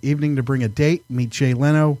 Evening to bring a date, meet Jay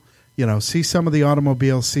Leno. You know, see some of the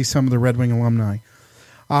automobiles, see some of the Red Wing alumni.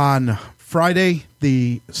 On Friday,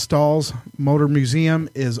 the Stalls Motor Museum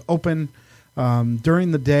is open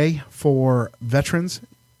during the day for veterans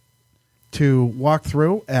to walk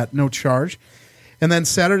through at no charge. And then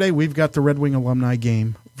Saturday, we've got the Red Wing alumni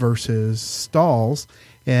game versus Stalls,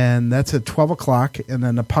 and that's at 12 o'clock, and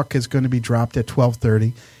then the puck is going to be dropped at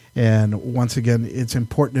 12:30. And once again, it's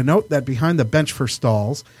important to note that behind the bench for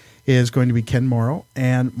Stalls is going to be Ken Morrow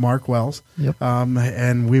and Mark Wells. Yep.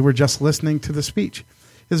 And we were just listening to the speech.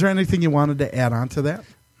 Is there anything you wanted to add on to that?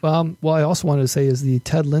 Well, I also wanted to say is the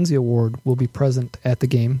Ted Lindsay Award will be present at the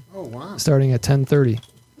game. Oh, wow. Starting at 10:30.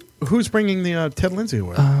 Who's bringing the Ted Lindsay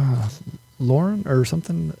Award? Lauren or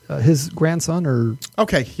something? His grandson or...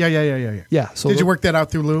 Okay, yeah. Yeah. So did you work that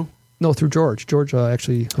out through Lou? No, through George. George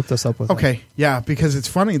actually hooked us up with it. Okay, yeah, because it's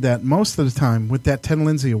funny that most of the time with that Ted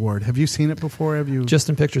Lindsay Award, have you seen it before? Have you? Just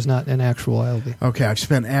in pictures, not in actual ILB. Okay,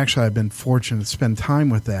 I've been fortunate to spend time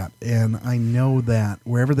with that, and I know that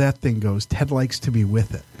wherever that thing goes, Ted likes to be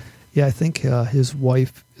with it. Yeah, I think his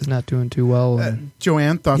wife is not doing too well.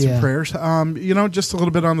 Joanne, thoughts and prayers. Just a little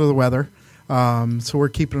bit under the weather, so we're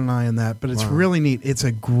keeping an eye on that. But it's really neat. It's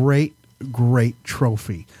a great, great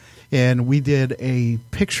trophy. And we did a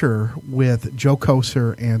picture with Joe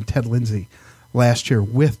Koser and Ted Lindsay last year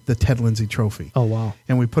with the Ted Lindsay trophy. Oh, wow.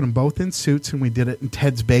 And we put them both in suits, and we did it in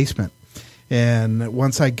Ted's basement. And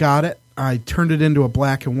once I got it, I turned it into a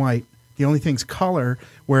black and white. The only thing's color,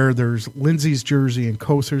 where there's Lindsay's jersey and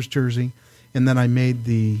Koser's jersey. And then I made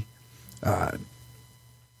the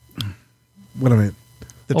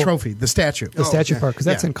trophy, the statue. The statue part, because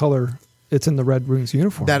that's in color. It's in the Red Wings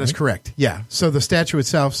uniform. That is correct, yeah. So the statue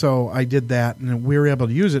itself, so I did that, and we were able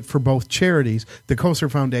to use it for both charities, the Koser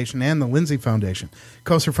Foundation and the Lindsay Foundation.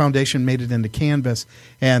 Koser Foundation made it into canvas,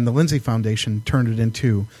 and the Lindsay Foundation turned it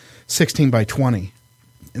into 16 by 20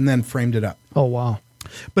 and then framed it up. Oh, wow.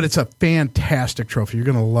 But it's a fantastic trophy. You're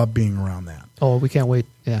going to love being around that. Oh, we can't wait.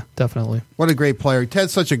 Yeah, definitely. What a great player.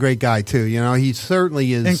 Ted's such a great guy, too. You know, he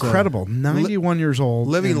certainly is. Incredible. 91 years old.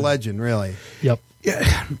 Living legend, really. Yep.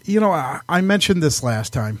 Yeah, I mentioned this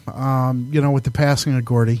last time, with the passing of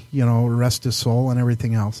Gordy, rest his soul and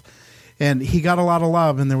everything else. And he got a lot of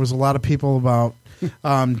love, and there was a lot of people about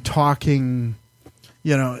talking,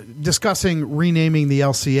 discussing renaming the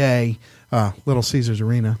LCA, Little Caesars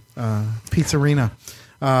Arena, Pizza Arena,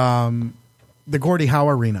 the Gordie Howe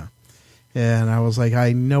Arena. And I was like,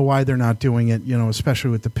 I know why they're not doing it,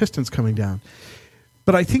 especially with the Pistons coming down.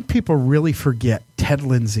 But I think people really forget Ted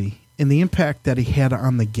Lindsay and the impact that he had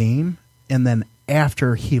on the game, and then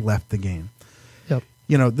after he left the game. Yep.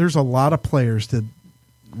 There's a lot of players that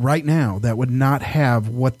right now that would not have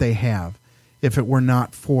what they have if it were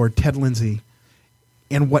not for Ted Lindsay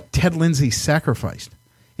and what Ted Lindsay sacrificed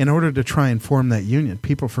in order to try and form that union.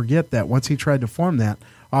 People forget that once he tried to form that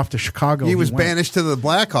off to Chicago, he was banished to the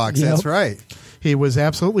Blackhawks. Yep. That's right. He was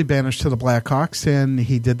absolutely banished to the Blackhawks, and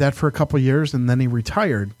he did that for a couple of years, and then he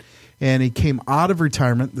retired. And he came out of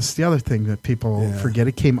retirement. This is the other thing that people forget.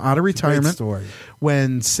 He came out of retirement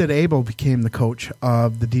when Sid Abel became the coach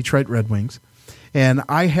of the Detroit Red Wings. And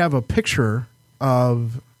I have a picture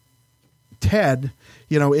of Ted,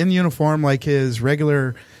 in uniform like his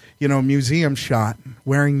regular, museum shot,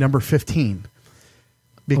 wearing number 15.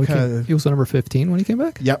 Because he was number 15 when he came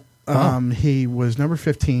back? Yep. Wow. He was number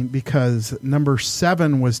 15 because number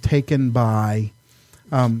 7 was taken by...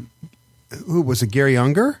 who was it, Gary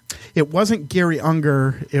Unger? It wasn't Gary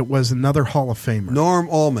Unger. It was another Hall of Famer. Norm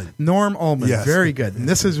Ullman. Yes. Very good. And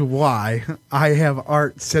this is why I have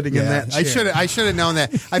Art sitting in that chair. I should have known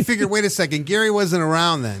that. I figured, wait a second, Gary wasn't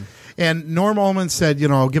around then. And Norm Ullman said,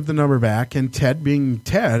 I'll give the number back. And Ted, being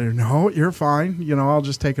Ted, no, you're fine. I'll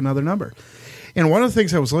just take another number. And one of the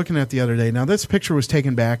things I was looking at the other day, now this picture was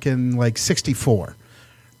taken back in like 64,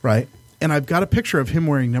 right? And I've got a picture of him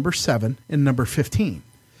wearing number 7 and number 15.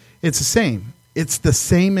 It's the same. It's the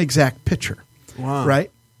same exact picture, right?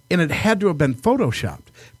 And it had to have been photoshopped.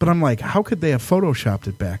 But I'm like, how could they have photoshopped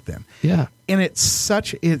it back then? Yeah. And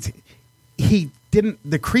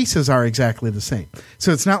the creases are exactly the same.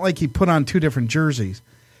 So it's not like he put on 2 different jerseys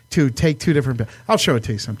to take 2 different. I'll show it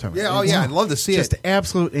to you sometime. Yeah, I'd love to see Just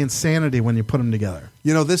absolute insanity when you put them together.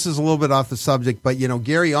 This is a little bit off the subject, but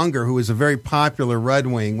Gary Unger, who was a very popular Red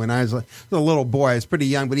Wing when I was a little boy, I was pretty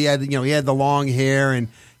young, but he had the long hair, and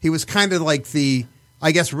he was kind of like the,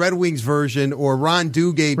 I guess, Red Wings version, or Ron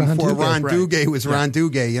Duguay before Ron Duguay was Ron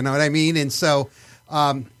Duguay. You know what I mean? And so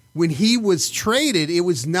when he was traded, it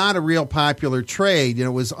was not a real popular trade. It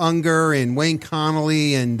was Unger and Wayne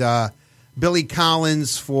Connolly and Billy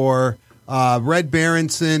Collins for Red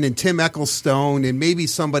Berenson and Tim Ecclestone and maybe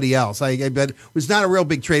somebody else. I bet it was not a real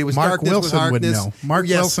big trade. It was Mark Darkness Wilson with Harkness. Would know. Mark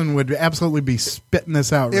Wilson would absolutely be spitting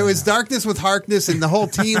this out. It was Darkness with Harkness, and the whole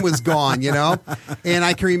team was gone. And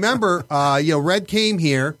I can remember, Red came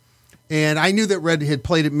here, And I knew that Red had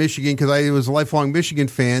played at Michigan because I was a lifelong Michigan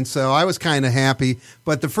fan, so I was kind of happy.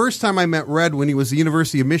 But the first time I met Red when he was the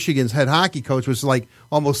University of Michigan's head hockey coach was like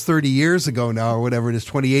almost 30 years ago now or whatever it is,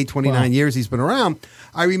 28, 29 years he's been around.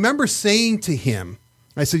 I remember saying to him,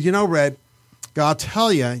 I said, Red, I'll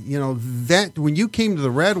tell you, that when you came to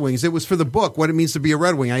the Red Wings, it was for the book, What It Means to Be a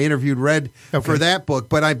Red Wing. I interviewed Red for that book,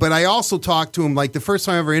 but I also talked to him, like the first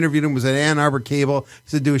time I ever interviewed him was at Ann Arbor Cable. He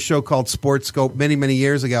used to do a show called Sports Scope many, many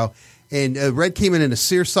years ago. And Red came in a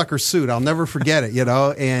seersucker suit. I'll never forget it,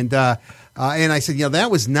 And I said,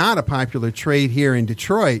 that was not a popular trade here in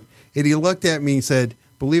Detroit. And he looked at me and said,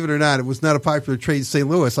 believe it or not, it was not a popular trade in St.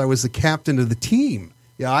 Louis. I was the captain of the team.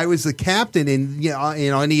 Yeah, I was the captain, and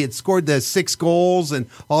and he had scored the 6 goals and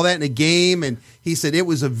all that in a game. And he said it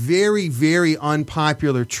was a very, very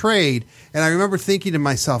unpopular trade. And I remember thinking to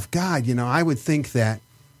myself, God, I would think that.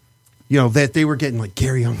 That they were getting like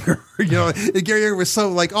Gary Unger. Gary Unger was so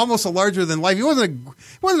like almost a larger than life. He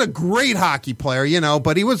wasn't a great hockey player,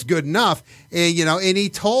 but he was good enough. And and he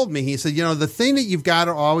told me, he said, the thing that you've got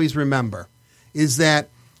to always remember is that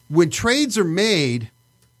when trades are made,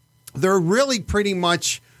 they're really pretty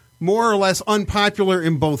much more or less unpopular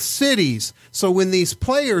in both cities. So when these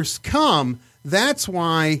players come, that's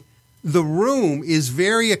why the room is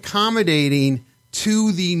very accommodating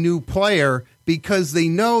to the new player, because they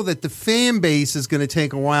know that the fan base is going to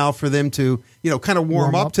take a while for them to, kind of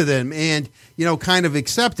warm up to them and, kind of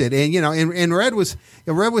accept it. And, and Red was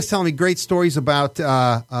telling me great stories about,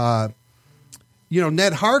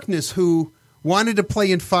 Ned Harkness, who wanted to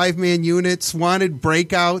play in 5-man units, wanted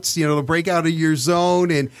breakouts, the breakout of your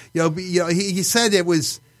zone. And, he said it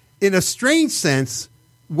was, in a strange sense,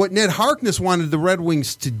 what Ned Harkness wanted the Red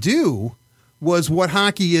Wings to do was what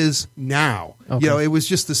hockey is now. Okay. It was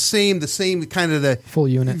just the same kind of the full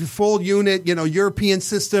unit, European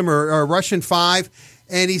system or Russian 5.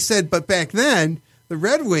 And he said, but back then the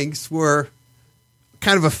Red Wings were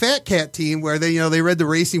kind of a fat cat team where they read the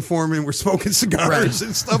racing form and were smoking cigars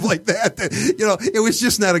and stuff like that. It was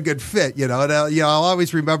just not a good fit. And, I'll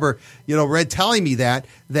always remember, Red telling me that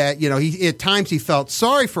he at times he felt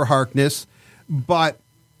sorry for Harkness, but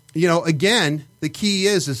again, the key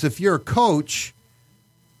is if you're a coach,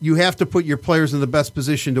 you have to put your players in the best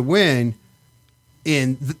position to win.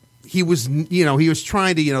 And he was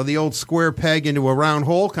trying to, the old square peg into a round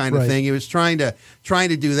hole kind of thing. He was trying to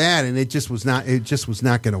do that, and it just was not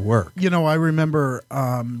going to work. I remember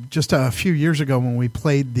just a few years ago when we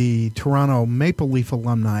played the Toronto Maple Leaf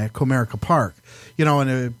alumni at Comerica Park.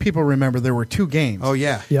 And people remember there were 2 games. Oh,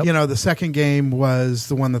 yeah. Yep. The second game was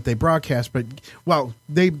the one that they broadcast. But,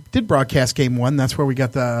 they did broadcast game 1. That's where we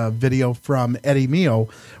got the video from Eddie Mio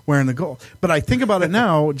wearing the goal. But I think about it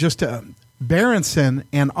now, just Berenson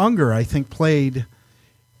and Unger, I think, played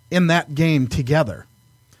in that game together.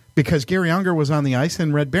 Because Gary Unger was on the ice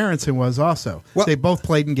and Red Berenson was also. Well, they both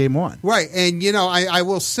played in game 1. Right. And, I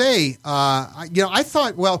will say, I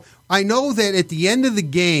thought, I know that at the end of the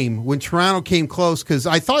game when Toronto came close, because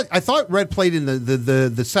I thought Red played in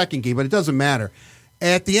the second game, but it doesn't matter.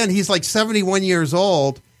 At the end, he's like 71 years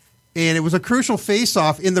old, and it was a crucial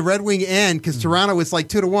face-off in the Red Wing end because Toronto was like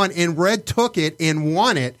 2-1, and Red took it and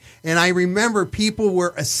won it. And I remember people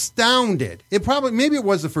were astounded. Maybe it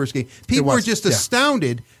was the first game. People were just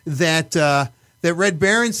astounded that Red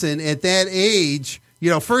Berenson at that age.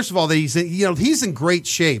 First of all, that he's in great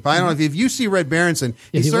shape. I don't know if you see Red Berenson,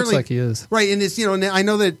 he looks like he is. Right, and it's and I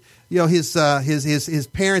know that his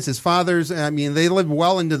parents, his fathers. I mean, they lived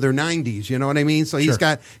well into their 90s. You know what I mean? So he's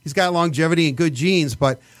got longevity and good genes.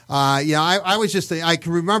 But I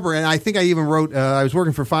can remember, and I think I even wrote. I was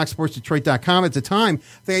working for FoxSportsDetroit.com at the time.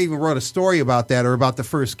 I think I even wrote a story about that or about the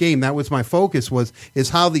first game. That was my focus is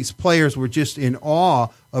how these players were just in awe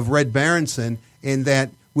of Red Berenson, and that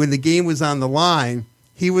when the game was on the line,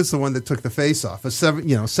 he was the one that took the face-off, a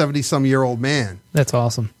 70-some-year-old man. That's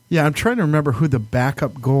awesome. Yeah, I'm trying to remember who the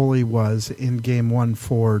backup goalie was in Game 1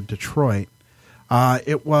 for Detroit.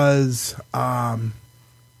 It was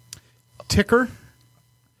Ticker.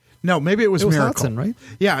 No, maybe it was Miracle. Hodson, right?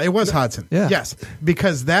 Yeah, it was Hodson. Yeah. Yes,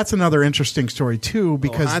 because that's another interesting story, too,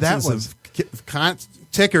 because that was...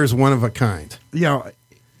 Ticker's one of a kind.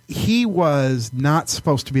 He was not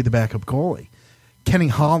supposed to be the backup goalie. Kenny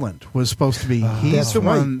Holland was supposed to be. He's the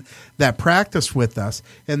one that practiced with us.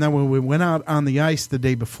 And then when we went out on the ice the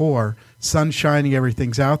day before, sun shining,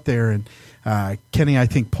 everything's out there. And Kenny, I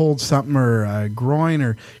think, pulled something or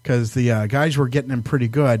groin because the guys were getting him pretty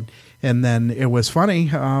good. And then it was funny.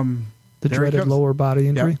 The dreaded lower body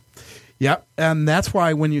injury. Yep. And that's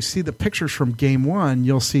why when you see the pictures from Game 1,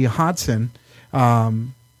 you'll see Hodson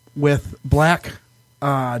with black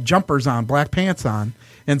jumpers on, black pants on,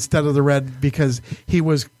 instead of the red, because he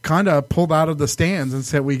was kind of pulled out of the stands and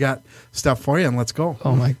said, "We got stuff for you, and let's go."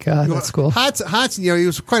 Oh my God, that's cool. Hodgson, he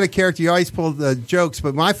was quite a character. He always pulled jokes,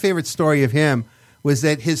 but my favorite story of him was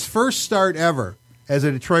that his first start ever as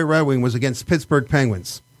a Detroit Red Wing was against Pittsburgh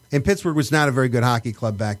Penguins, and Pittsburgh was not a very good hockey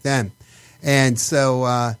club back then, and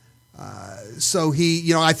so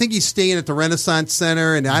he, I think he's staying at the Renaissance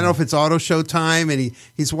Center, and I don't know if it's auto show time, and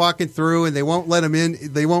he's walking through, and they won't let him in.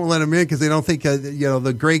 They won't let him in because they don't think,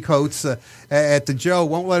 the gray coats at the Joe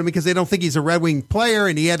won't let him in because they don't think he's a Red Wing player,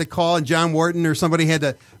 and he had to call, and John Wharton or somebody had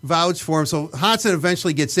to vouch for him. So Hodgson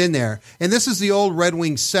eventually gets in there, and this is the old Red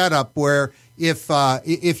Wing setup where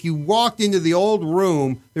if you walked into the old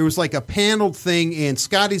room, there was like a paneled thing, and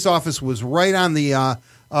Scotty's office was right on the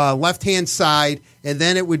left-hand side, and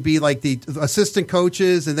then it would be like the assistant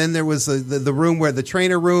coaches, and then there was the room where the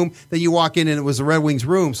trainer room. Then you walk in, and it was the Red Wings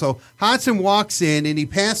room. So Hodgson walks in, and he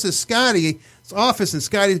passes Scotty's office, and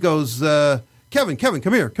Scotty goes, Kevin,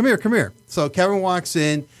 come here. So Kevin walks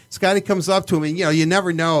in. Scotty comes up to him, and, you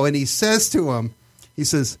never know, and he says to him, he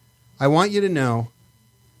says, "I want you to know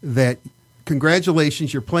that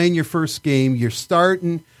congratulations, you're playing your first game, you're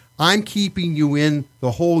starting. I'm keeping you in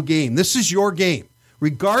the whole game. This is your game.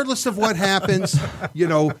 Regardless of what happens, if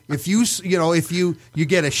you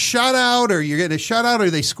get a shutout or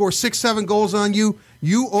they score 6-7 goals on you,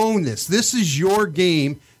 you own this. This is your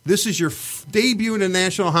game. This is your debut in the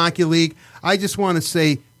National Hockey League. I just want to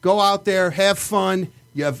say, go out there, have fun.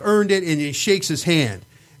 You have earned it," and he shakes his hand.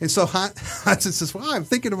 And so Hodgson says, "Wow," I'm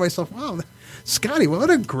thinking to myself, "Wow, Scotty, what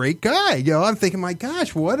a great guy." I'm thinking, my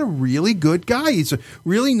gosh, what a really good guy. He's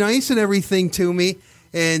really nice and everything to me.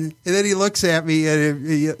 And then he looks at me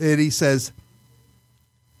and he says,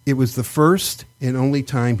 "It was the first and only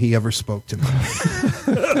time he ever spoke to me."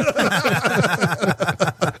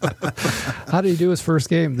 How did he do his first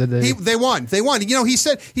game? They won. He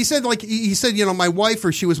said, my wife,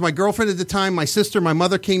 or she was my girlfriend at the time, my sister, my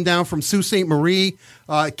mother came down from Sault Ste. Marie,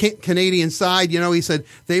 Canadian side. He said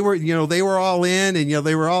they were all in, and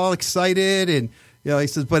they were all excited, and he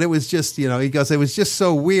says, but it was just, he goes, it was just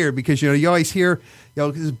so weird because you always hear.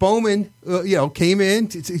 Bowman, came in,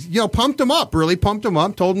 pumped him up,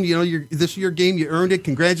 told him, this is your game, you earned it,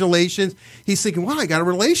 congratulations. He's thinking, wow, I got a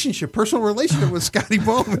personal relationship with Scotty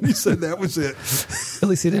Bowman. He said that was it. At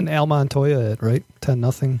least he didn't Al Montoya it, right?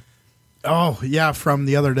 10-0. Oh, yeah, from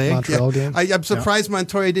the other day. Montreal game. I'm surprised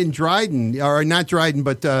Montoya didn't not Dryden,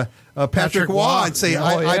 but Patrick Waugh and say,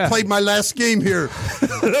 I played my last game here.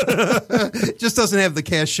 Just doesn't have the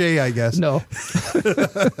cachet, I guess. No.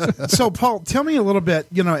 So, Paul, tell me a little bit,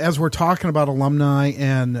 as we're talking about alumni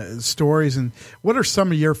and stories, and what are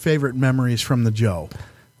some of your favorite memories from the Joe?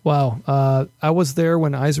 Wow. I was there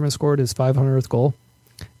when Yzerman scored his 500th goal,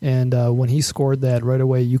 and when he scored that right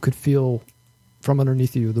away, you could feel from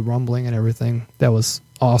underneath you the rumbling and everything. That was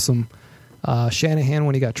awesome. Shanahan,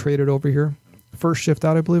 when he got traded over here, first shift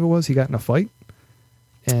out, I believe it was, he got in a fight,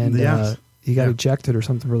 and he got ejected or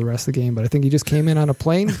something for the rest of the game. But I think he just came in on a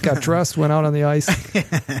plane, got dressed, went out on the ice.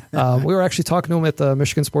 We were actually talking to him at the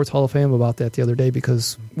Michigan Sports Hall of Fame about that the other day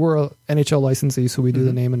because we're a NHL licensee, so we do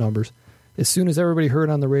the name and numbers. As soon as everybody heard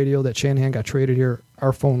on the radio that Shanahan got traded here,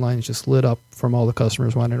 our phone lines just lit up from all the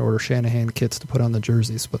customers wanting to order Shanahan kits to put on the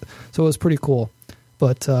jerseys. So it was pretty cool.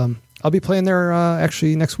 But I'll be playing there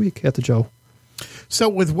actually next week at the Joe. So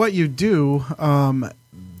with what you do,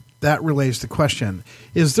 that relates to the question.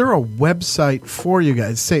 Is there a website for you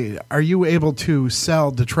guys? Are you able to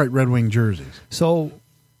sell Detroit Red Wing jerseys? So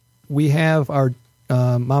we have our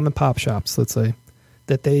mom and pop shops, let's say,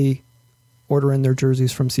 that they order in their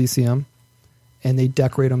jerseys from CCM, and they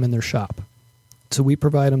decorate them in their shop. So we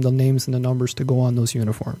provide them the names and the numbers to go on those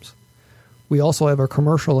uniforms. We also have our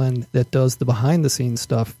commercial end that does the behind-the-scenes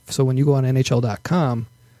stuff. So when you go on NHL.com,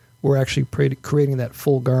 we're actually creating that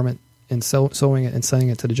full garment and sewing it and sending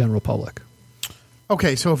it to the general public.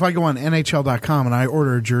 Okay, so if I go on NHL.com and I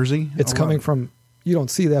order a jersey... It's coming from... You don't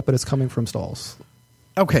see that, but it's coming from stalls.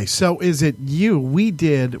 Okay, so is it you?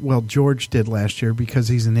 George did last year because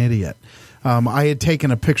he's an idiot. I had taken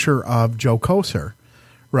a picture of Joe Kocur,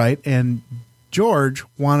 right? And George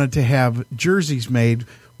wanted to have jerseys made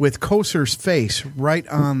with Kocur's face right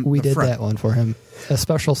on the front. We did that one for him. A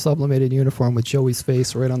special sublimated uniform with Joey's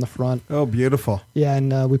face right on the front. Oh, beautiful. Yeah,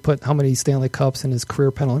 and we put how many Stanley Cups and his career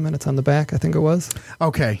penalty minutes on the back, I think it was.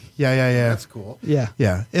 Okay. Yeah. That's cool. Yeah.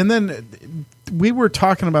 Yeah. And then we were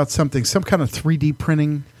talking about some kind of 3D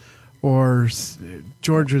printing, or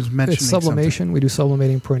George was mentioning it's sublimation. Something. We do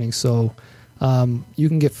sublimating printing. So you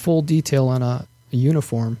can get full detail on a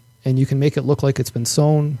uniform, and you can make it look like it's been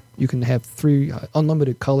sewn. You can have 3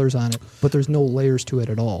 unlimited colors on it, but there's no layers to it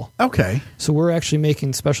at all. Okay. So we're actually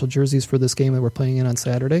making special jerseys for this game that we're playing in on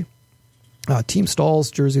Saturday. Team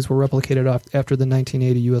Stahl's jerseys were replicated after the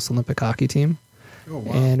 1980 U.S. Olympic hockey team. Oh,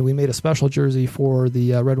 wow. And we made a special jersey for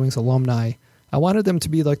the Red Wings alumni. I wanted them to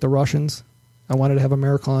be like the Russians. I wanted to have a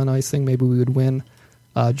Miracle on Ice thing. Maybe we would win.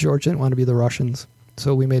 George didn't want to be the Russians.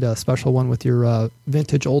 So we made a special one with your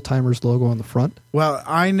vintage old timers logo on the front. Well,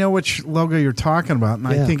 I know which logo you're talking about, and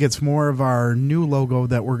I think it's more of our new logo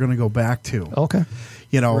that we're going to go back to. Okay.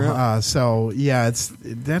 So yeah,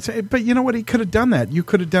 that's it. But you know what? He could have done that. You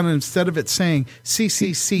could have done it instead of it saying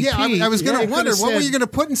CCCP. Yeah, I was going to wonder what were you going to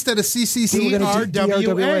put instead of CCC?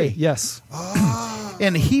 DRWA. Yes.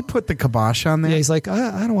 And he put the kibosh on there. Yeah, he's like,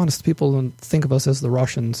 I don't want people to think of us as the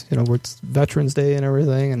Russians. Where it's Veterans Day and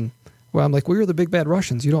everything, and I'm like, we're the big bad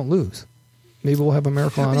Russians. You don't lose. Maybe we'll have a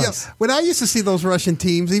Miracle on Ice. When I used to see those Russian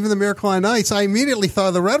teams, even the Miracle on Ice, I immediately thought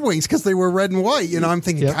of the Red Wings because they were red and white. I'm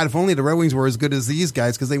thinking, God, if only the Red Wings were as good as these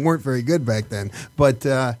guys, because they weren't very good back then. But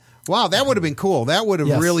wow, that would have been cool. That would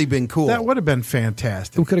have really been cool. That would have been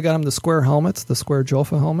fantastic. We could have got them the square helmets, the square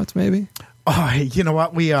Jofa helmets, maybe. Oh, you know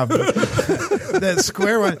what? We have the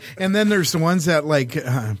square one, and then there's the ones that like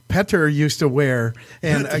Petr used to wear,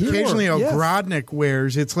 and occasionally Ogrodnik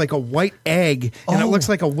wears. It's like a white egg, and it looks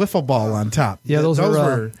like a wiffle ball on top. Yeah, those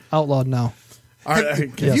are outlawed now.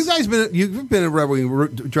 You guys you've been in a Red Wing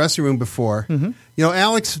dressing room before. Mm-hmm.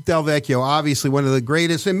 Alex Delvecchio, obviously one of the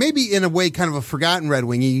greatest, and maybe in a way kind of a forgotten Red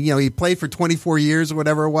Wing. He played for 24 years or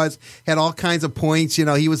whatever it was, had all kinds of points.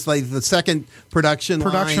 He was like the second production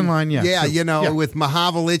line. Yeah. With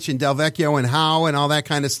Mahavlich and Delvecchio and Howe and all that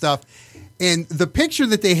kind of stuff. And the picture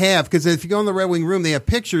that they have, because if you go in the Red Wing room, they have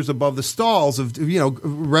pictures above the stalls of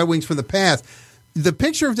Red Wings from the past. The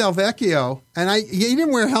picture of Delvecchio, and he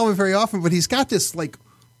didn't wear a helmet very often, but he's got this like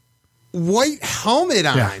white helmet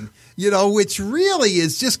on, which really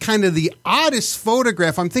is just kind of the oddest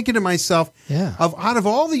photograph. I'm thinking to myself, out of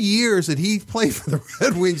all the years that he played for the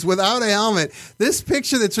Red Wings without a helmet, this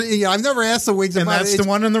picture that's I've never asked the Wings about. And that's the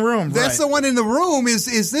one in the room. That's the one in the room.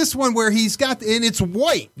 Is this one where he's got, and it's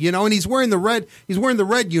white, and he's wearing the red. He's wearing the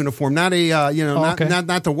red uniform, not a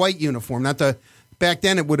not the white uniform, not the. Back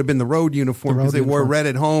then, it would have been the road uniform because they wore red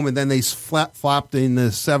at home, and then they flopped in the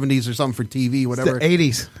 70s or something for TV, whatever.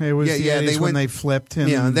 It's the 80s. It was the 80s when they flipped.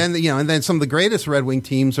 And then some of the greatest Red Wing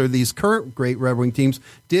teams, or these current great Red Wing teams,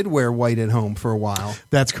 did wear white at home for a while.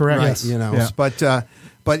 That's correct. Right, Yes.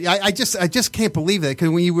 But I just can't believe that, because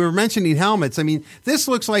when you were mentioning helmets, I mean, this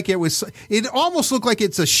looks like it almost looked like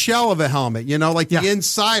it's a shell of a helmet, like the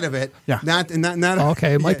inside of it. Yeah. Not.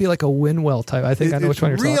 Okay, it might be like a Winwell type. I think I know which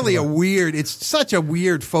one you're talking about. It's really it's such a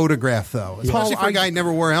weird photograph, though, especially for a guy who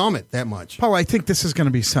never wore a helmet that much. Paul, I think this is going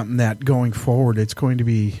to be something that going forward, it's going to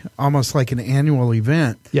be almost like an annual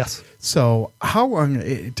event. Yes. So how long?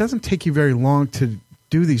 It doesn't take you very long to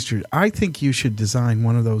do these. I think you should design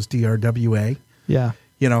one of those DRWA. Yeah.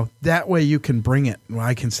 That way you can bring it.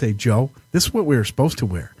 I can say, Joe, this is what we were supposed to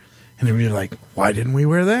wear. And then you're like, why didn't we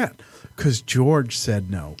wear that? Because George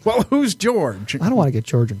said no. Well, who's George? I don't want to get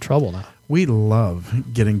George in trouble now. We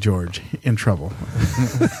love getting George in trouble.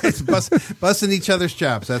 It's busting each other's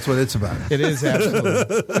chops. That's what it's about. It is,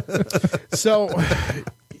 absolutely. So,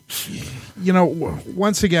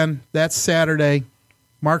 once again, that's Saturday.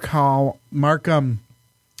 Mark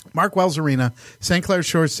Wells Arena, St. Clair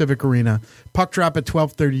Shores Civic Arena. Puck drop at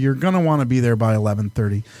 12:30. You're going to want to be there by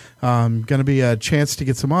 11:30. Going to be a chance to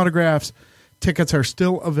get some autographs. Tickets are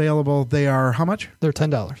still available. They are how much? They're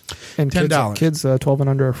 $10. And $10. Kids 12 and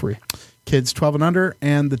under are free. Kids 12 and under,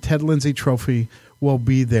 and the Ted Lindsay Trophy will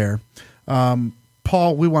be there.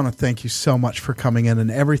 Paul, we want to thank you so much for coming in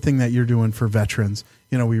and everything that you're doing for veterans.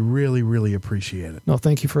 We really, really appreciate it. No,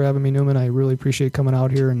 thank you for having me, Newman. I really appreciate coming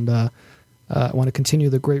out here, and I want to continue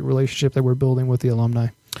the great relationship that we're building with the alumni.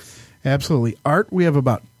 Absolutely. Art, we have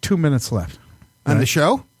about 2 minutes left. On the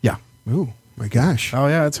show? Yeah. Ooh, my gosh. Oh,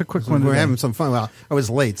 yeah, it's a quick one. We're having some fun. Well, I was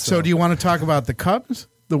late. So do you want to talk about the Cubs,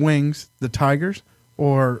 the Wings, the Tigers,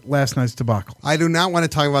 or last night's debacle? I do not want to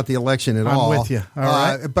talk about the election at all. I'm with you. All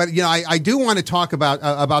right. But, I do want to talk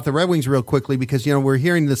about the Red Wings real quickly, because, we're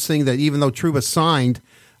hearing this thing that even though Trouba signed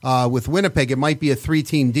with Winnipeg, it might be a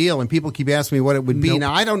 3-team deal, and people keep asking me what it would be. Nope.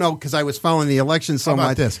 Now, I don't know, because I was following the election so How about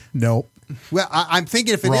much. This? Nope. Well, I'm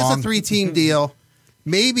thinking if it is a 3-team deal,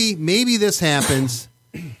 maybe this happens.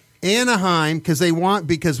 Anaheim,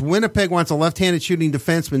 because Winnipeg wants a left-handed shooting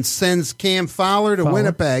defenseman, sends Cam Fowler to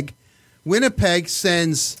Winnipeg. Winnipeg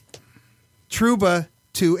sends Trouba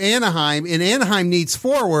to Anaheim, and Anaheim needs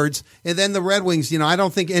forwards, and then the Red Wings, I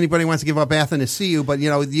don't think anybody wants to give up Athanasiou, but,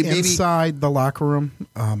 maybe... Inside the locker room,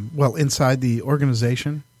 inside the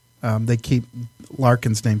organization,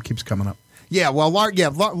 Larkin's name keeps coming up. Yeah, well,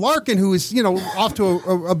 Larkin, who is off to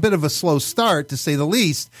a bit of a slow start to say the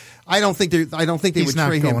least. I don't think they would trade him. He's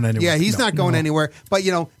not going anywhere. Yeah, he's not going anywhere. But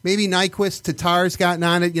maybe Nyquist, Tatar's gotten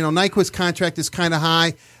on it. Nyquist's contract is kind of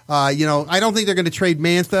high. I don't think they're going to trade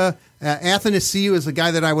Mantha. Athanasiou is a guy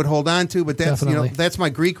that I would hold on to, but that's that's my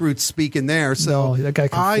Greek roots speaking there. So that guy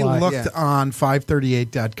can I fly. looked on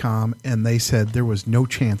 538.com, and they said there was no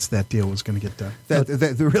chance that deal was going to get done.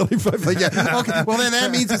 Really? Yeah. Okay. Well, then that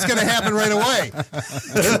means it's going to happen right away.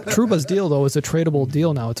 Trouba's deal, though, is a tradable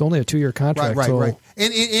deal now. It's only a 2-year contract. Right.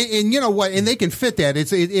 And you know what? And they can fit that.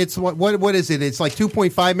 It's what is it? It's like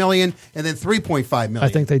 $2.5 million and then $3.5 million. I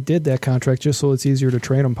think they did that contract just so it's easier to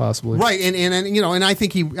trade him, possibly. Right. And I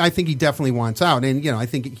think he definitely wants out. And I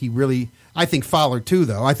think Fowler too,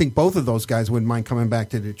 though. I think both of those guys wouldn't mind coming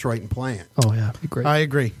back to Detroit and playing. Oh yeah, that'd be great. I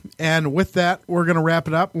agree. And with that, we're going to wrap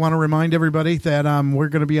it up. Want to remind everybody that we're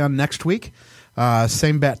going to be on next week.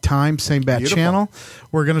 Same bat time, same bat channel.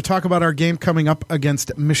 We're going to talk about our game coming up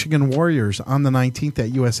against Michigan Warriors on the 19th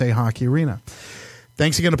at USA Hockey Arena.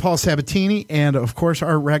 Thanks again to Paul Sabatini and, of course,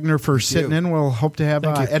 Art Regner for sitting in. We'll hope to have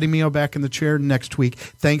Eddie Mio back in the chair next week.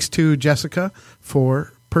 Thanks to Jessica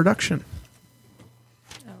for production.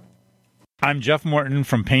 I'm Jeff Morton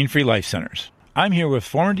from Pain Free Life Centers. I'm here with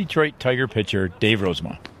former Detroit Tiger pitcher Dave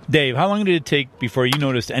Rozema. Dave, how long did it take before you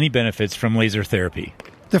noticed any benefits from laser therapy?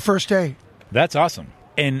 The first day. That's awesome.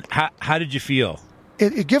 And how did you feel?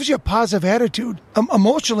 It gives you a positive attitude.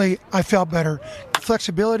 Emotionally, I felt better.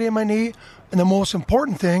 Flexibility in my knee, and the most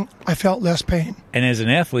important thing, I felt less pain. And as an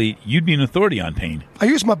athlete, you'd be an authority on pain. I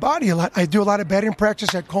use my body a lot. I do a lot of batting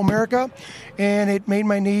practice at Comerica, and it made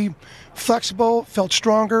my knee flexible, felt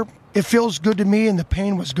stronger. It feels good to me, and the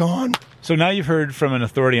pain was gone. So now you've heard from an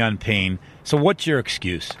authority on pain. So what's your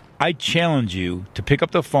excuse? I challenge you to pick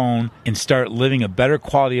up the phone and start living a better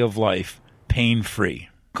quality of life pain-free.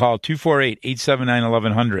 Call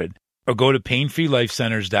 248-879-1100 or go to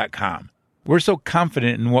painfreelifecenters.com. We're so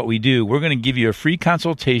confident in what we do, we're going to give you a free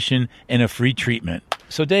consultation and a free treatment.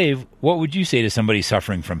 So, Dave, what would you say to somebody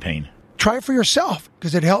suffering from pain? Try it for yourself,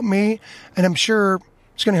 because it helped me, and I'm sure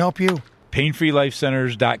it's going to help you.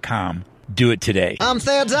 painfreelifecenters.com. Do it today. I'm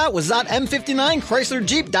Thad Zott with Zott M59 Chrysler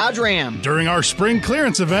Jeep Dodge Ram. During our spring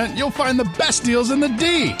clearance event, you'll find the best deals in the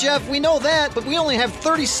D. Jeff, we know that, but we only have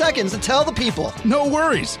 30 seconds to tell the people. No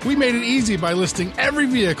worries. We made it easy by listing every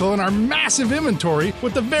vehicle in our massive inventory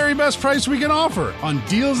with the very best price we can offer on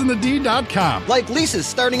dealsinthed.com. Like leases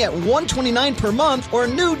starting at $129 per month or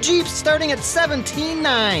new Jeeps starting at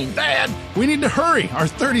 $17,900. Dad, we need to hurry. Our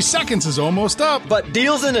 30 seconds is almost up. But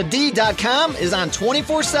dealsinthed.com is on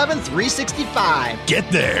 24/7, 365. Get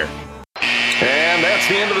there. And that's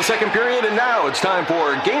the end of the second period, and now it's time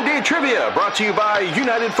for Game Day Trivia, brought to you by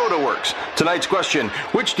United Photo Works. Tonight's question,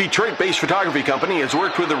 which Detroit-based photography company has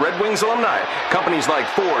worked with the Red Wings alumni? Companies like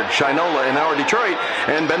Ford, Shinola, and Our Detroit,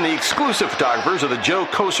 and been the exclusive photographers of the Joe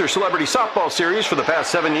Kocur Celebrity Softball Series for the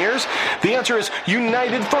past 7 years? The answer is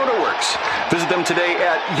United Photo Works. Visit them today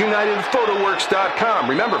at unitedphotoworks.com.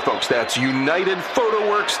 Remember, folks, that's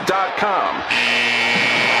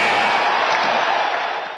unitedphotoworks.com.